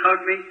around me and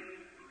hugged me.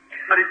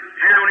 Put his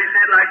hand on his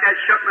head like that,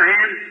 shook my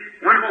hand,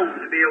 went home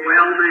to be a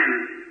well man.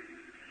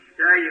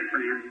 Tell you,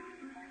 friend.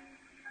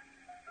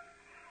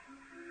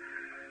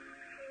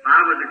 If I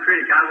was a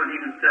critic, I wouldn't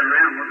even sit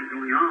around what was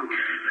going on.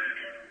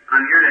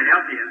 I'm here to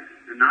help you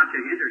and not to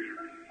hinder you.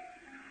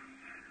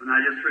 And I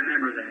just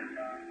remember that.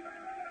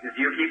 If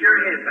you keep your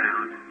head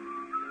bowed,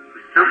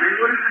 if something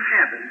would have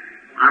happened,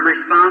 I'm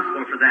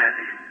responsible for that.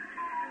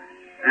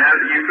 Now,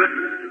 you could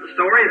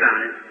story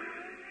about it,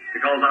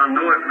 because I'll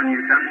know it when you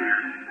come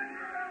here.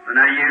 But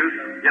now you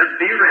just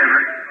be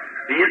reverent,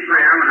 be in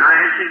prayer. When I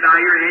ask you to bow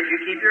your head, you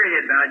keep your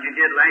head bowed. You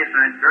did last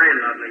night, very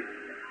lovely.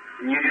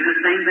 And you do the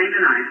same thing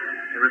tonight.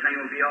 Everything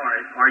will be all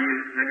right. Or you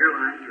have your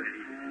lines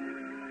ready.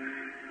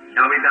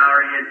 Shall we bow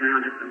our heads now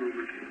just a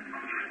moment?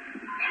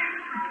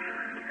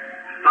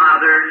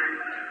 Father,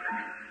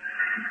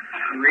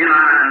 I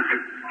realize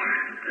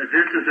that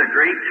this is a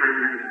great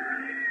time.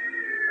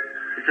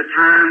 It's a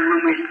time when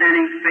we're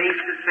standing face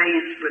to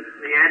face with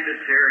the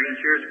adversaries.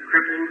 Here's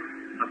crippled,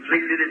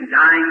 afflicted, and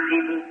dying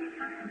people.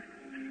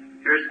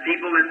 There's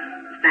people that's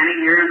standing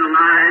here in the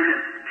line,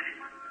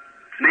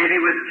 maybe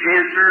with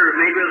cancer or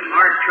maybe with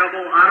heart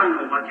trouble. I don't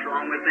know what's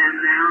wrong with them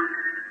now.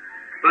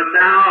 But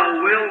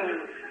Thou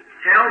wilt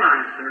tell Thy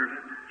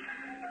servant.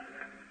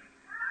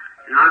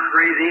 And I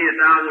pray Thee that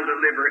Thou will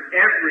deliver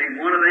every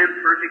one of them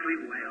perfectly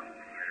well.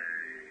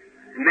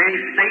 May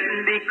Satan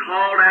be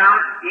called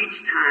out each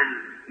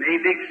time. May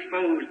be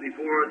exposed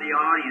before the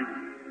audience.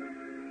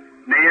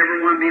 May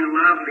everyone be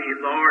lovely,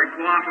 Lord,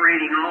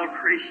 cooperating all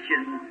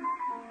Christians.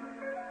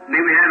 May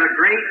we have a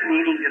great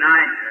meeting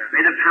tonight.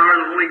 May the power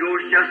of the Holy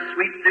Ghost just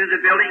sweep through the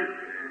building.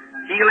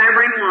 Heal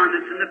everyone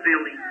that's in the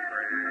building.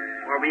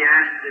 For we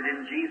ask it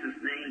in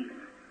Jesus' name.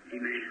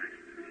 Amen.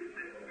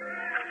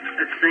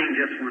 Let's sing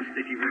just once,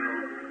 if you will.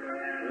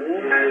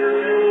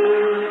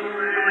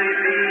 Holy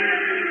be.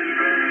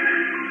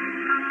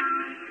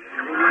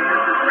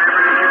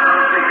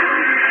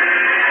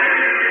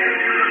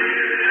 Everyone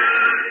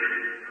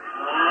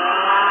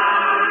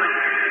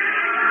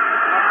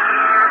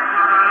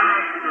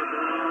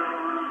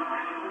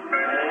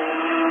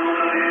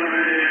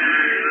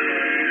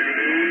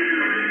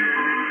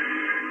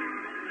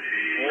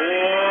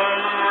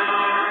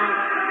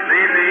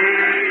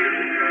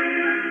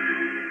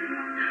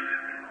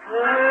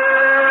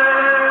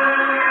just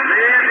as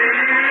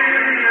reverent as you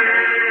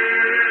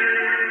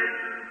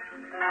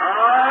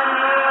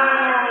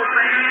possibly can be.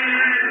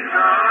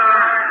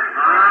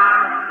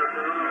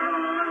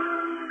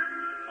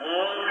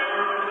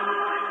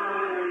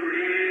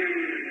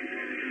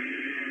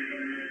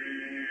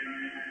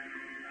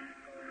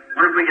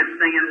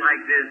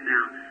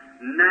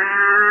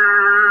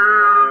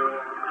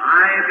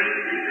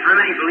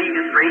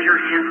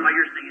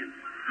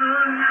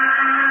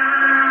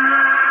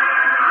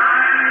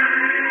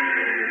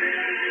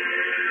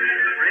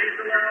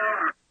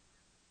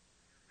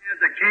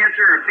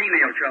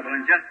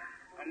 In just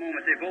a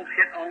moment, they both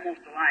hit almost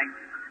alike.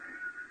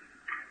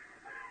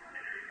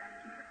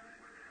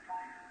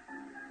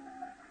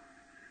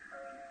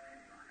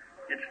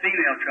 It's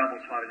female trouble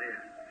is what it is.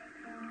 Is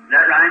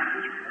that right?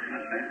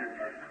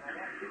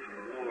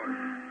 Lord.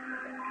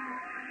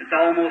 It's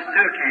almost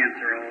to a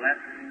cancer, all that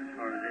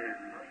part of it.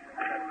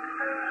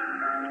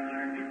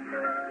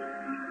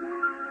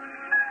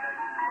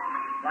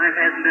 Life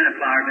hasn't been a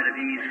flower bed of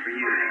ease for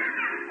you.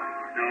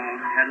 No,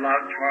 had a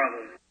lot of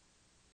troubles.